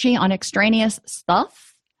energy on extraneous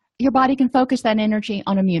stuff, your body can focus that energy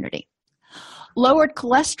on immunity. Lowered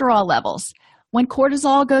cholesterol levels. When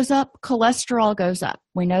cortisol goes up, cholesterol goes up.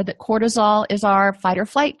 We know that cortisol is our fight or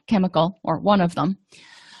flight chemical, or one of them.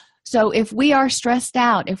 So if we are stressed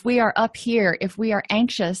out, if we are up here, if we are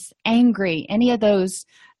anxious, angry, any of those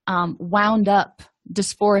wound up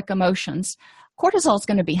dysphoric emotions, cortisol is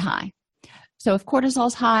going to be high. So if cortisol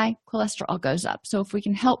is high, cholesterol goes up. So if we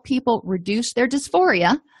can help people reduce their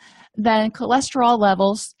dysphoria, then cholesterol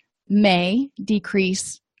levels may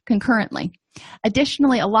decrease concurrently.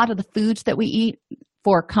 Additionally, a lot of the foods that we eat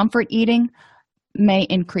for comfort eating may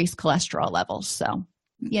increase cholesterol levels. So,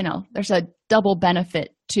 there's a double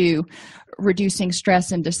benefit to reducing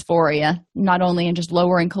stress and dysphoria, not only in just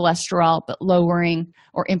lowering cholesterol, but lowering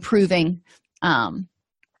or improving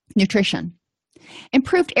nutrition.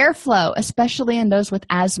 Improved airflow, especially in those with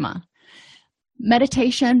asthma.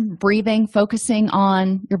 Meditation, breathing, focusing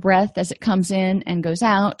on your breath as it comes in and goes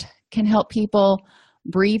out can help people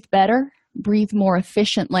breathe better, breathe more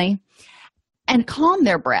efficiently, and calm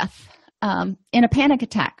their breath. In a panic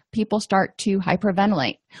attack, people start to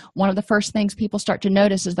hyperventilate. One of the first things people start to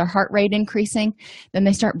notice is their heart rate increasing, then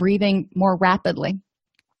they start breathing more rapidly.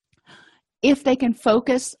 If they can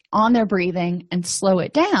focus on their breathing and slow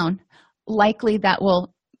it down, likely that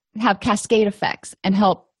will have cascade effects and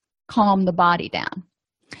help calm the body down.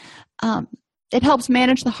 It helps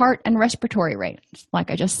manage the heart and respiratory rate, like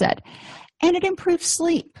I just said, and it improves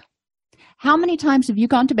sleep. How many times have you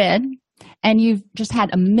gone to bed and you've just had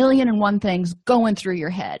 1,000,001 things going through your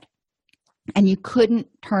head and you couldn't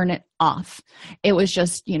turn it off? It was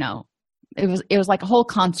just, it was like a whole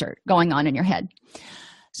concert going on in your head.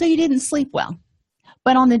 So you didn't sleep well.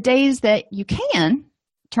 But on the days that you can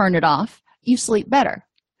turn it off, you sleep better.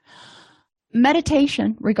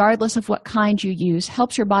 Meditation, regardless of what kind you use,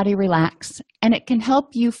 helps your body relax, and it can help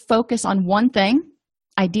you focus on one thing,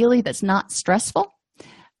 ideally that's not stressful,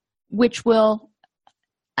 which will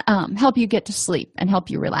help you get to sleep and help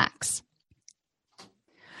you relax.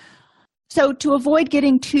 So to avoid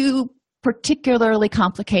getting too particularly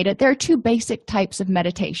complicated, there are 2 basic types of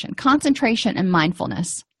meditation: concentration and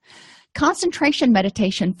mindfulness. Concentration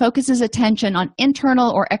meditation focuses attention on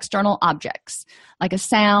internal or external objects, like a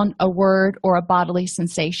sound, a word, or a bodily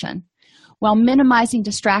sensation, while minimizing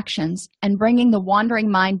distractions and bringing the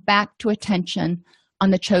wandering mind back to attention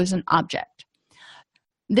on the chosen object.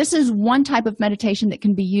 This is one type of meditation that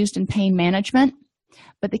can be used in pain management,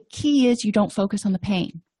 but the key is you don't focus on the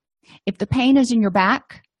pain. If the pain is in your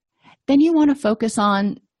back, then you want to focus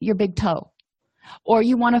on your big toe, or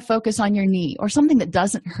you want to focus on your knee, or something that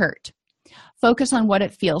doesn't hurt. Focus on what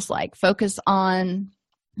it feels like. Focus on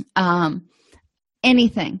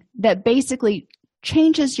anything that basically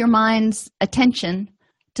changes your mind's attention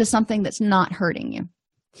to something that's not hurting you.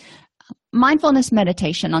 Mindfulness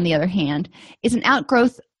meditation, on the other hand, is an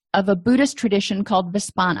outgrowth of a Buddhist tradition called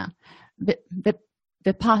Vipassana.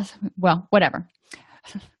 Whatever.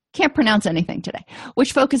 Can't pronounce anything today,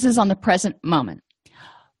 which focuses on the present moment.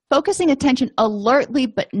 Focusing attention alertly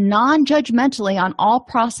but non-judgmentally on all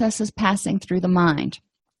processes passing through the mind.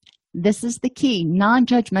 This is the key,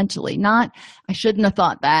 non-judgmentally, not, I shouldn't have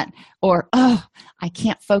thought that, or, oh, I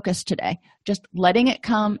can't focus today. Just letting it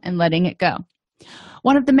come and letting it go.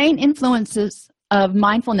 One of the main influences of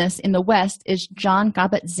mindfulness in the West is Jon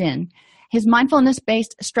Kabat-Zinn. His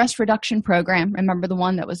mindfulness-based stress reduction program, remember the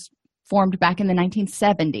one that was formed back in the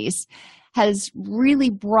 1970s, has really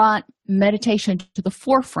brought meditation to the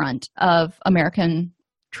forefront of American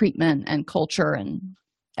treatment and culture and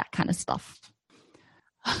that kind of stuff.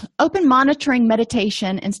 Open monitoring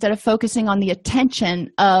meditation, instead of focusing on the attention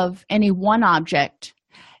of any one object,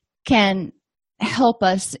 can help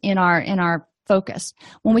us in our focus.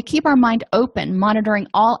 When we keep our mind open, monitoring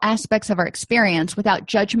all aspects of our experience without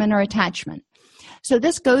judgment or attachment. So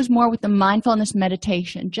this goes more with the mindfulness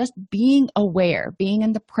meditation, just being aware, being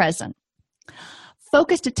in the present.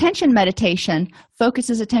 Focused attention meditation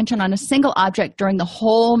focuses attention on a single object during the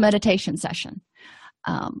whole meditation session.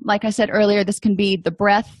 Like I said earlier, this can be the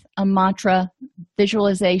breath, a mantra,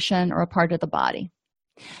 visualization, or a part of the body.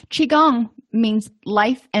 Qigong means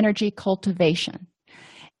life energy cultivation.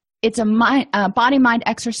 It's a body-mind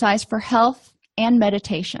exercise for health and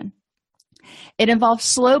meditation. It involves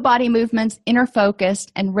slow body movements, inner focus,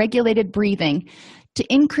 and regulated breathing to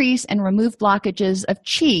increase and remove blockages of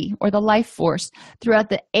qi, or the life force, throughout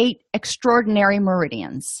the 8 extraordinary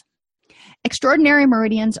meridians. Extraordinary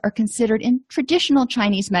meridians are considered in traditional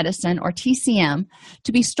Chinese medicine, or TCM,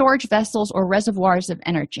 to be storage vessels or reservoirs of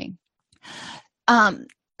energy.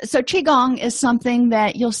 So Qigong is something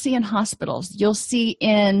that you'll see in hospitals, you'll see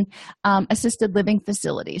in assisted living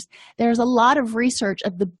facilities. There's a lot of research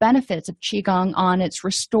of the benefits of Qigong on its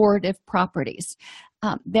restorative properties.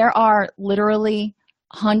 There are literally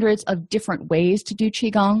hundreds of different ways to do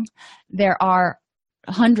Qigong. There are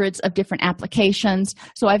hundreds of different applications.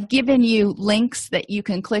 So I've given you links that you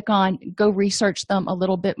can click on, go research them a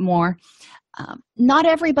little bit more. Not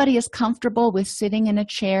everybody is comfortable with sitting in a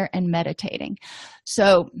chair and meditating.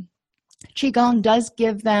 So Qigong does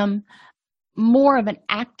give them more of an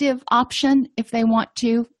active option if they want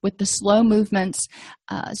to, with the slow movements,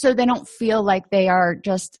 so they don't feel like they are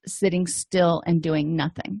just sitting still and doing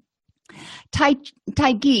nothing. Tai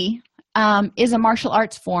Chi is a martial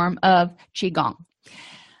arts form of Qigong.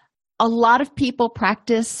 A lot of people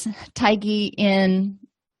practice Tai Chi in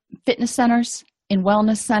fitness centers, in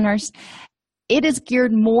wellness centers. It is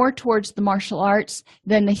geared more towards the martial arts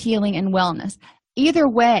than the healing and wellness. Either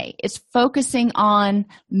way, it's focusing on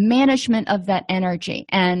management of that energy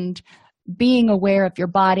and being aware of your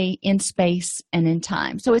body in space and in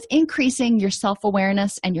time. So it's increasing your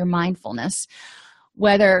self-awareness and your mindfulness,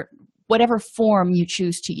 whatever form you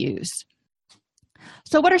choose to use.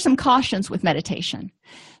 So what are some cautions with meditation?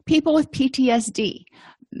 People with PTSD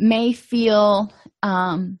may feel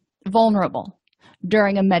vulnerable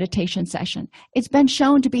during a meditation session. It's been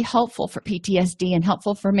shown to be helpful for PTSD and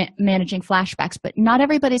helpful for managing flashbacks, but not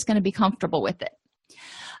everybody's going to be comfortable with it.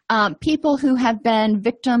 People who have been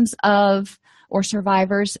victims of or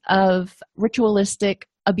survivors of ritualistic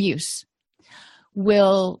abuse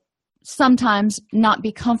will sometimes not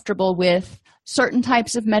be comfortable with certain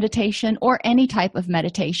types of meditation or any type of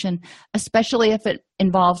meditation, especially if it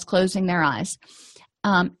involves closing their eyes.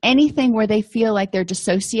 Anything where they feel like they're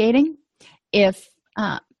dissociating, if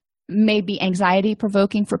may be anxiety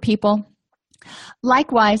provoking for people.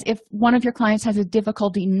 Likewise, if one of your clients has a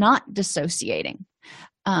difficulty not dissociating,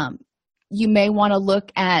 you may want to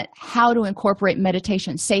look at how to incorporate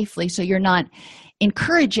meditation safely so you're not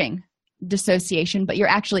encouraging dissociation, but you're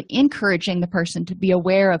actually encouraging the person to be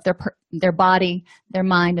aware of their body, their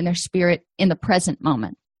mind, and their spirit in the present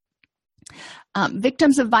moment.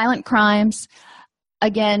 Victims of violent crimes,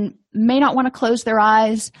 again, may not want to close their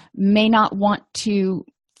eyes, may not want to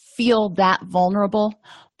feel that vulnerable,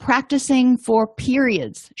 practicing for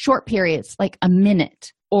periods, short periods, like a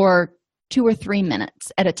minute or 2 or 3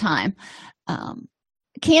 minutes at a time,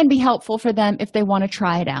 can be helpful for them if they want to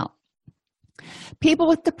try it out. People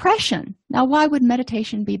with depression. Now, why would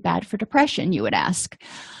meditation be bad for depression, you would ask?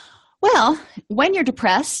 Well, when you're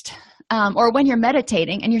depressed, or when you're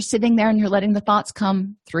meditating and you're sitting there and you're letting the thoughts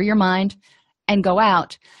come through your mind and go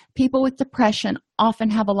out, people with depression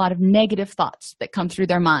often have a lot of negative thoughts that come through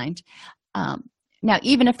their mind. Now,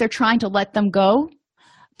 even if they're trying to let them go,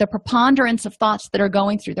 the preponderance of thoughts that are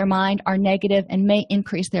going through their mind are negative and may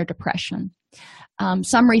increase their depression.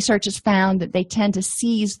 Some research has found that they tend to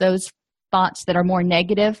seize those thoughts that are more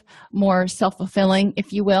negative, more self-fulfilling,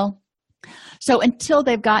 if you will. So until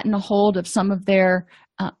they've gotten a hold of some of their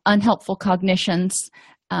unhelpful cognitions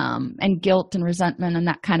and guilt and resentment and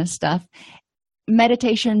that kind of stuff,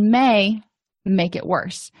 meditation may make it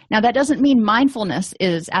worse. Now, that doesn't mean mindfulness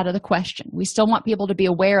is out of the question. We still want people to be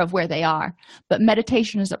aware of where they are, but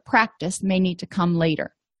meditation as a practice may need to come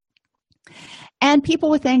later. And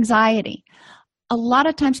people with anxiety. A lot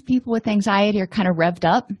of times people with anxiety are kind of revved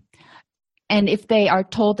up. And if they are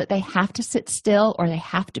told that they have to sit still or they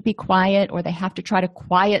have to be quiet or they have to try to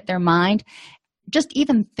quiet their mind, just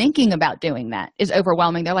even thinking about doing that is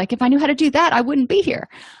overwhelming. They're like, if I knew how to do that, I wouldn't be here.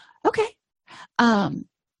 Okay.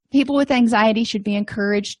 People with anxiety should be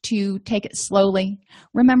encouraged to take it slowly.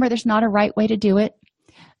 Remember, there's not a right way to do it.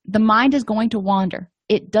 The mind is going to wander.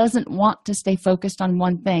 It doesn't want to stay focused on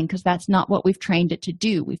one thing because that's not what we've trained it to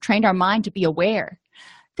do. We've trained our mind to be aware.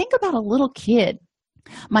 Think about a little kid.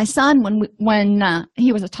 My son, when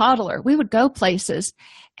he was a toddler, we would go places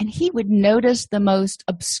and he would notice the most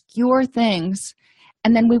obscure things.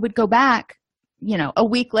 And then we would go back, a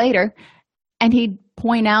week later, and he'd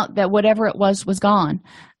point out that whatever it was gone.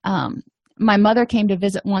 My mother came to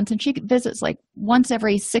visit once, and she visits like once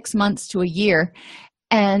every 6 months to a year.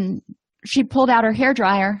 And she pulled out her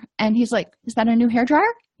hairdryer, and he's like, "Is that a new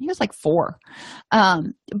hairdryer?" He was like 4.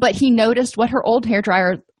 But he noticed what her old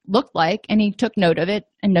hairdryer looked like, and he took note of it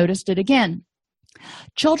and noticed it again.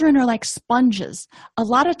 Children are like sponges. A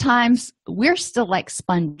lot of times we're still like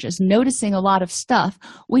sponges, noticing a lot of stuff.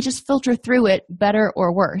 We just filter through it better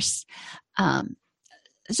or worse.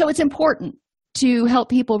 So it's important to help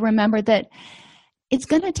people remember that it's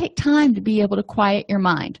going to take time to be able to quiet your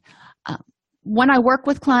mind. When I work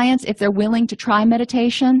with clients, if they're willing to try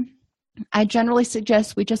meditation, I generally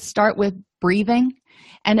suggest we just start with breathing.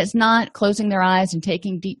 And it's not closing their eyes and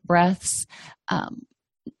taking deep breaths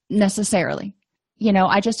necessarily.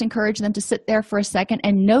 I just encourage them to sit there for a second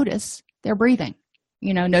and notice their breathing.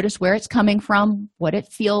 Notice where it's coming from, what it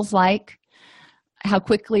feels like, how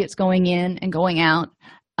quickly it's going in and going out.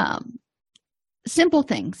 Simple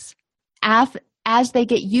things. As they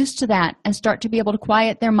get used to that and start to be able to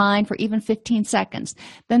quiet their mind for even 15 seconds,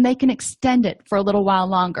 then they can extend it for a little while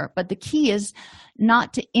longer. But the key is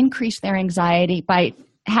not to increase their anxiety by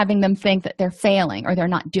having them think that they're failing or they're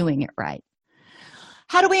not doing it right.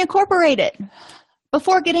 How do we incorporate it?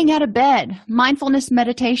 Before getting out of bed, mindfulness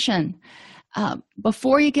meditation.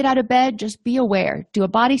 Before you get out of bed, just be aware. Do a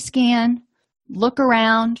body scan, look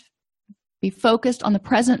around, be focused on the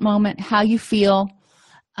present moment, how you feel,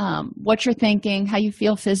 what you're thinking, how you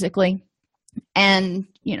feel physically, and,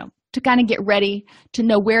 to kind of get ready to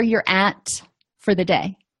know where you're at for the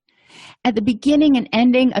day. At the beginning and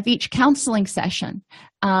ending of each counseling session,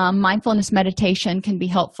 mindfulness meditation can be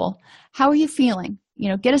helpful. How are you feeling?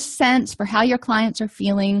 Get a sense for how your clients are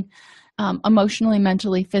feeling emotionally,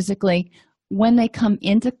 mentally, physically when they come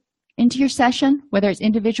into your session, whether it's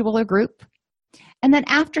individual or group. And then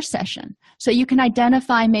after session, so you can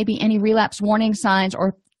identify maybe any relapse warning signs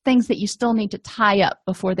or things that you still need to tie up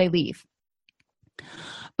before they leave.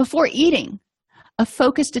 Before eating, a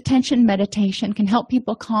focused attention meditation can help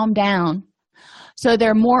people calm down so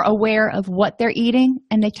they're more aware of what they're eating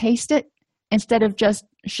and they taste it instead of just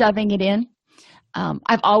shoving it in.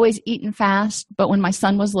 I've always eaten fast, but when my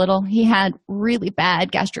son was little, he had really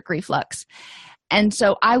bad gastric reflux. And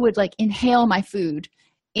so I would inhale my food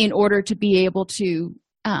in order to be able to,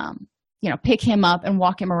 pick him up and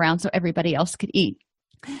walk him around so everybody else could eat.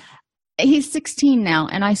 He's 16 now,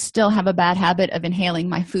 and I still have a bad habit of inhaling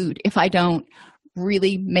my food if I don't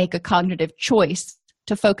really make a cognitive choice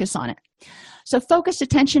to focus on it. So focused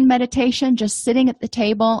attention meditation, just sitting at the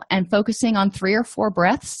table and focusing on 3 or 4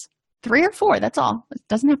 breaths, 3 or 4, that's all. It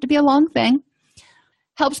doesn't have to be a long thing.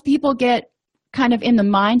 Helps people get kind of in the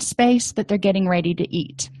mind space that they're getting ready to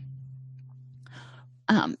eat.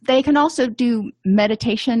 They can also do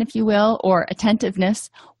meditation, if you will, or attentiveness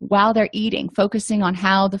while they're eating, focusing on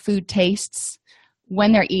how the food tastes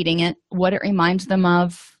when they're eating it, what it reminds them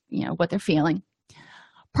of, what they're feeling.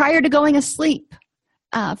 Prior to going asleep,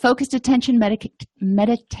 focused attention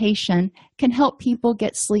meditation can help people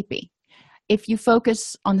get sleepy. If you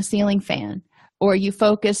focus on the ceiling fan, or you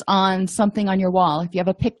focus on something on your wall, if you have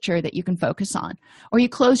a picture that you can focus on, or you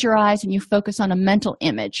close your eyes and you focus on a mental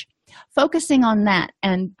image, focusing on that,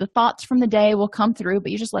 and the thoughts from the day will come through,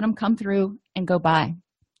 but you just let them come through and go by.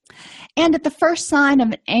 And at the first sign of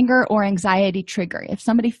an anger or anxiety trigger, if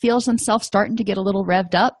somebody feels themselves starting to get a little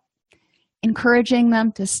revved up, encouraging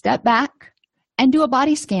them to step back and do a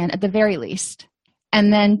body scan at the very least,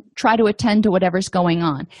 and then try to attend to whatever's going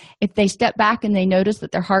on. If they step back and they notice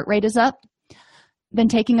that their heart rate is up, then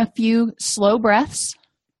taking a few slow breaths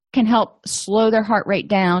can help slow their heart rate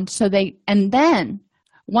down, and then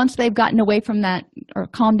once they've gotten away from that or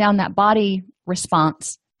calmed down that body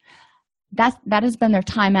response, that has been their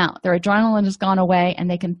time out. Their adrenaline has gone away and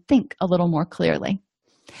they can think a little more clearly.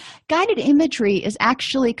 Guided imagery is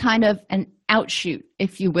actually kind of an outshoot,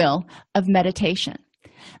 if you will, of meditation.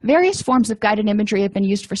 Various forms of guided imagery have been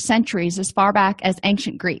used for centuries, as far back as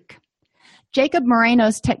ancient Greek. Jacob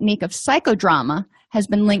Moreno's technique of psychodrama has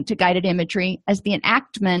been linked to guided imagery as the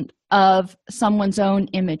enactment of someone's own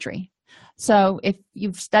imagery. So if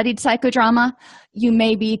you've studied psychodrama, you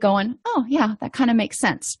may be going, oh, yeah, that kind of makes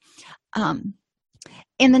sense.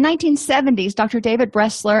 In the 1970s, Dr. David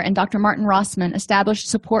Bressler and Dr. Martin Rossman established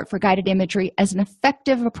support for guided imagery as an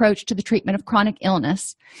effective approach to the treatment of chronic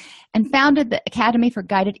illness and founded the Academy for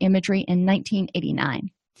Guided Imagery in 1989.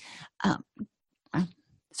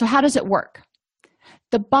 So how does it work?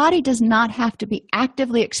 The body does not have to be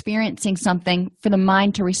actively experiencing something for the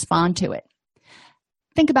mind to respond to it.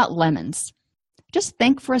 Think about lemons. Just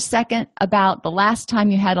think for a second about the last time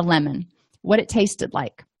you had a lemon, what it tasted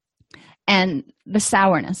like, and the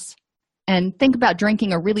sourness. And think about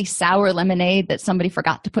drinking a really sour lemonade that somebody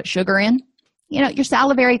forgot to put sugar in. Your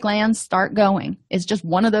salivary glands start going. It's just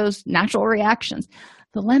one of those natural reactions.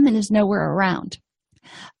 The lemon is nowhere around.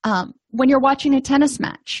 When you're watching a tennis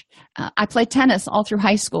match, I played tennis all through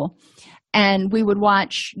high school, and we would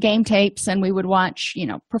watch game tapes and we would watch,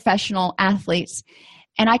 professional athletes.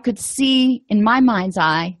 And I could see in my mind's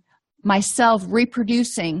eye myself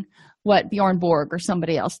reproducing what Bjorn Borg or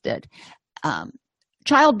somebody else did.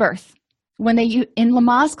 Childbirth, when in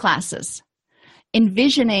Lamaze classes,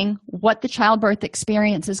 envisioning what the childbirth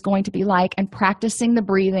experience is going to be like and practicing the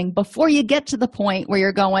breathing before you get to the point where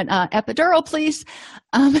you're going, epidural, please.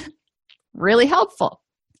 Really helpful.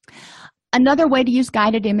 Another way to use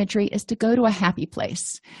guided imagery is to go to a happy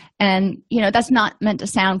place. And, that's not meant to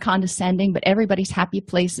sound condescending, but everybody's happy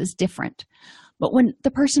place is different. But when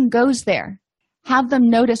the person goes there, have them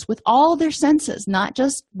notice with all their senses, not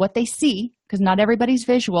just what they see, because not everybody's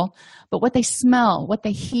visual, but what they smell, what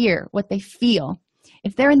they hear, what they feel.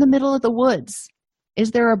 If they're in the middle of the woods,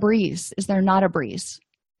 is there a breeze? Is there not a breeze?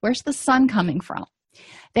 Where's the sun coming from?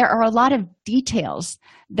 There are a lot of details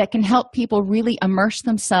that can help people really immerse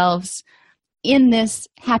themselves in this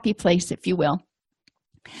happy place, if you will.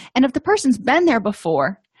 And if the person's been there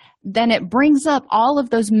before, then it brings up all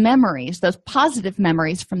of those memories, those positive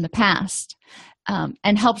memories from the past,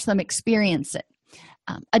 and helps them experience it.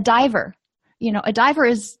 A diver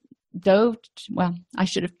is I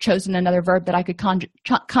should have chosen another verb that I could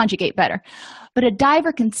conjugate better. But a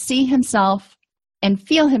diver can see himself and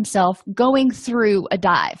feel himself going through a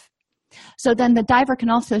dive. So then the diver can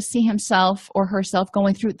also see himself or herself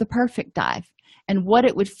going through the perfect dive and what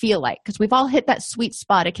it would feel like, because we've all hit that sweet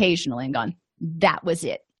spot occasionally and gone, that was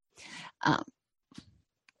it.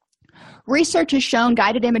 Research has shown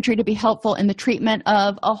guided imagery to be helpful in the treatment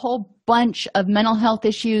of a whole bunch of mental health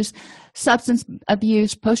issues, substance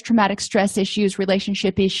abuse, post-traumatic stress issues,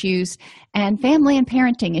 relationship issues, and family and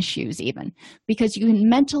parenting issues even, because you can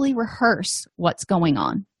mentally rehearse what's going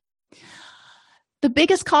on. The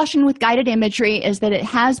biggest caution with guided imagery is that it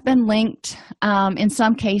has been linked in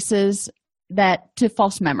some cases to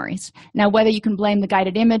false memories. Now, whether you can blame the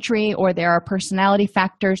guided imagery or there are personality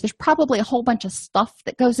factors, there's probably a whole bunch of stuff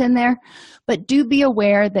that goes in there, but do be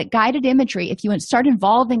aware that guided imagery, if you start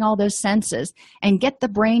involving all those senses and get the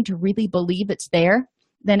brain to really believe it's there,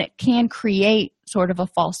 then it can create sort of a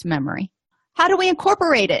false memory. How do we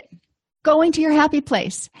incorporate it? Going to your happy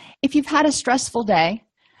place. If you've had a stressful day,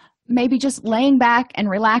 maybe just laying back and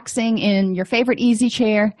relaxing in your favorite easy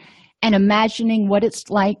chair and imagining what it's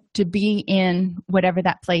like to be in whatever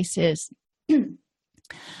that place is.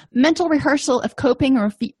 Mental rehearsal of coping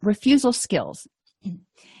or refusal skills.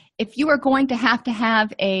 If you are going to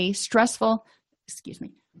have a stressful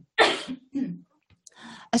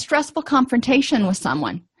confrontation with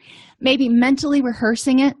someone, maybe mentally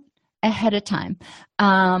rehearsing it ahead of time.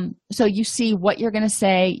 So you see what you're going to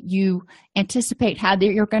say, you anticipate how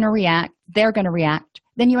you're going to react, they're going to react,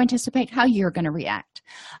 then you anticipate how you're going to react.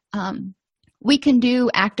 We can do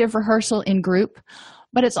active rehearsal in group,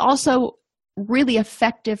 but it's also really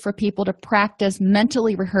effective for people to practice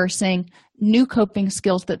mentally rehearsing new coping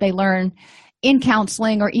skills that they learn in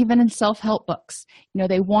counseling or even in self-help books.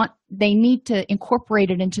 They need to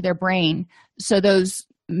incorporate it into their brain so those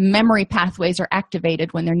memory pathways are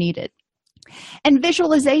activated when they're needed. And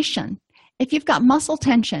visualization. If you've got muscle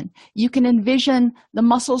tension, you can envision the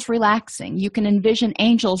muscles relaxing. You can envision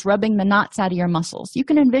angels rubbing the knots out of your muscles. You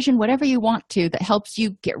can envision whatever you want to that helps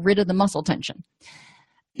you get rid of the muscle tension.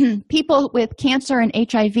 People with cancer and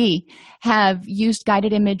HIV have used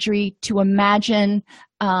guided imagery to imagine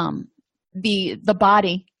the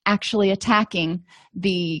body actually attacking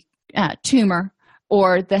the tumor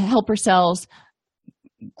or the helper cells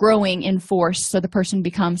growing in force so the person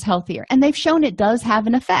becomes healthier. And they've shown it does have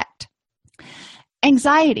an effect.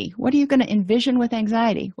 Anxiety. What are you going to envision with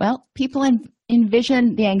anxiety? Well, people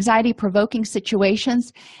envision the anxiety-provoking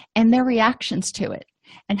situations and their reactions to it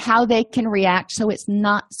and how they can react so it's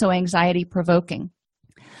not so anxiety-provoking.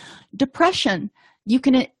 Depression. You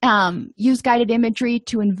can use guided imagery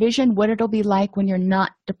to envision what it'll be like when you're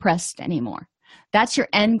not depressed anymore. That's your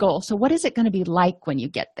end goal. So what is it going to be like when you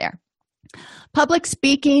get there? Public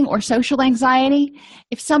speaking or social anxiety.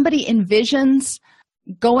 If somebody envisions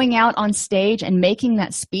going out on stage and making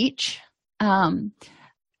that speech,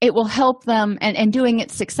 it will help them, and doing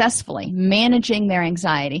it successfully, managing their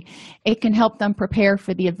anxiety. It can help them prepare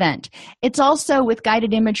for the event. It's also, with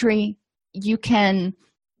guided imagery, you can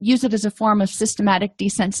use it as a form of systematic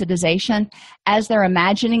desensitization. As they're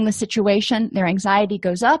imagining the situation, their anxiety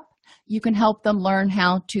goes up. You can help them learn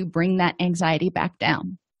how to bring that anxiety back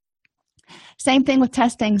down. Same thing with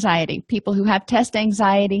test anxiety. People who have test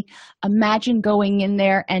anxiety, imagine going in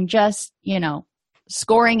there and just,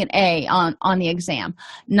 scoring an A on the exam,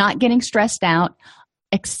 not getting stressed out,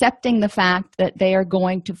 accepting the fact that they are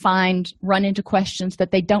going to run into questions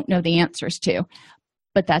that they don't know the answers to,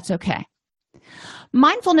 but that's okay.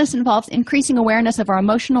 Mindfulness involves increasing awareness of our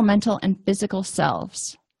emotional, mental, and physical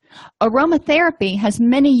selves. Aromatherapy has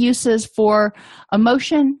many uses for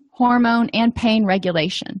emotion, hormone, and pain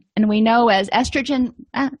regulation. And we know as estrogen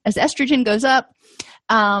goes up,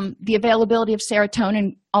 the availability of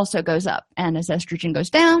serotonin also goes up. And as estrogen goes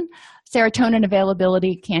down, serotonin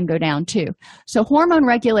availability can go down too. So hormone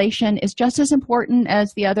regulation is just as important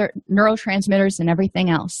as the other neurotransmitters and everything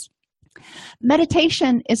else.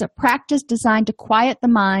 Meditation is a practice designed to quiet the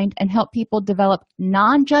mind and help people develop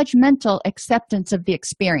non-judgmental acceptance of the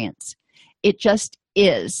experience. It just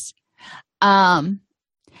is.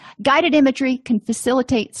 Guided imagery can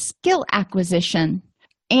facilitate skill acquisition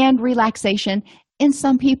and relaxation in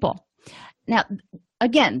some people. Now,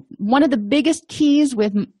 again, one of the biggest keys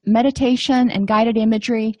with meditation and guided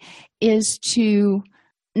imagery is to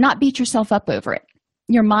not beat yourself up over it.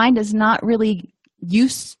 Your mind is not really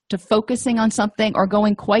used to focusing on something or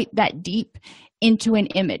going quite that deep into an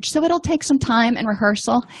image. So it'll take some time and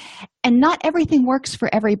rehearsal, and not everything works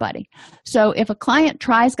for everybody. So if a client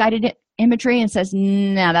tries guided imagery and says,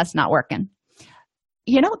 no, that's not working,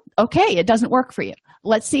 okay, it doesn't work for you.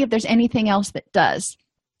 Let's see if there's anything else that does.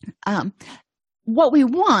 What we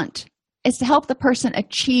want is to help the person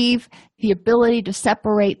achieve the ability to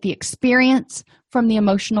separate the experience from the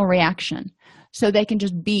emotional reaction so they can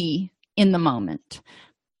just be in the moment.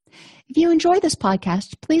 If you enjoy this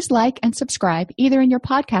podcast, please like and subscribe either in your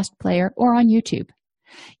podcast player or on YouTube.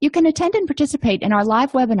 You can attend and participate in our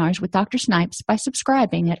live webinars with Dr. Snipes by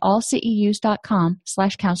subscribing at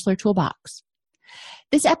allceus.com/counselor toolbox.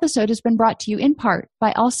 This episode has been brought to you in part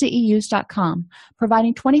by allceus.com,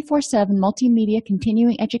 providing 24/7 multimedia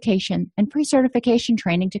continuing education and pre-certification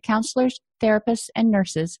training to counselors, therapists, and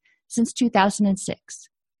nurses since 2006.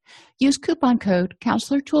 Use coupon code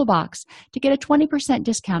Counselor Toolbox to get a 20%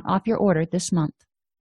 discount off your order this month.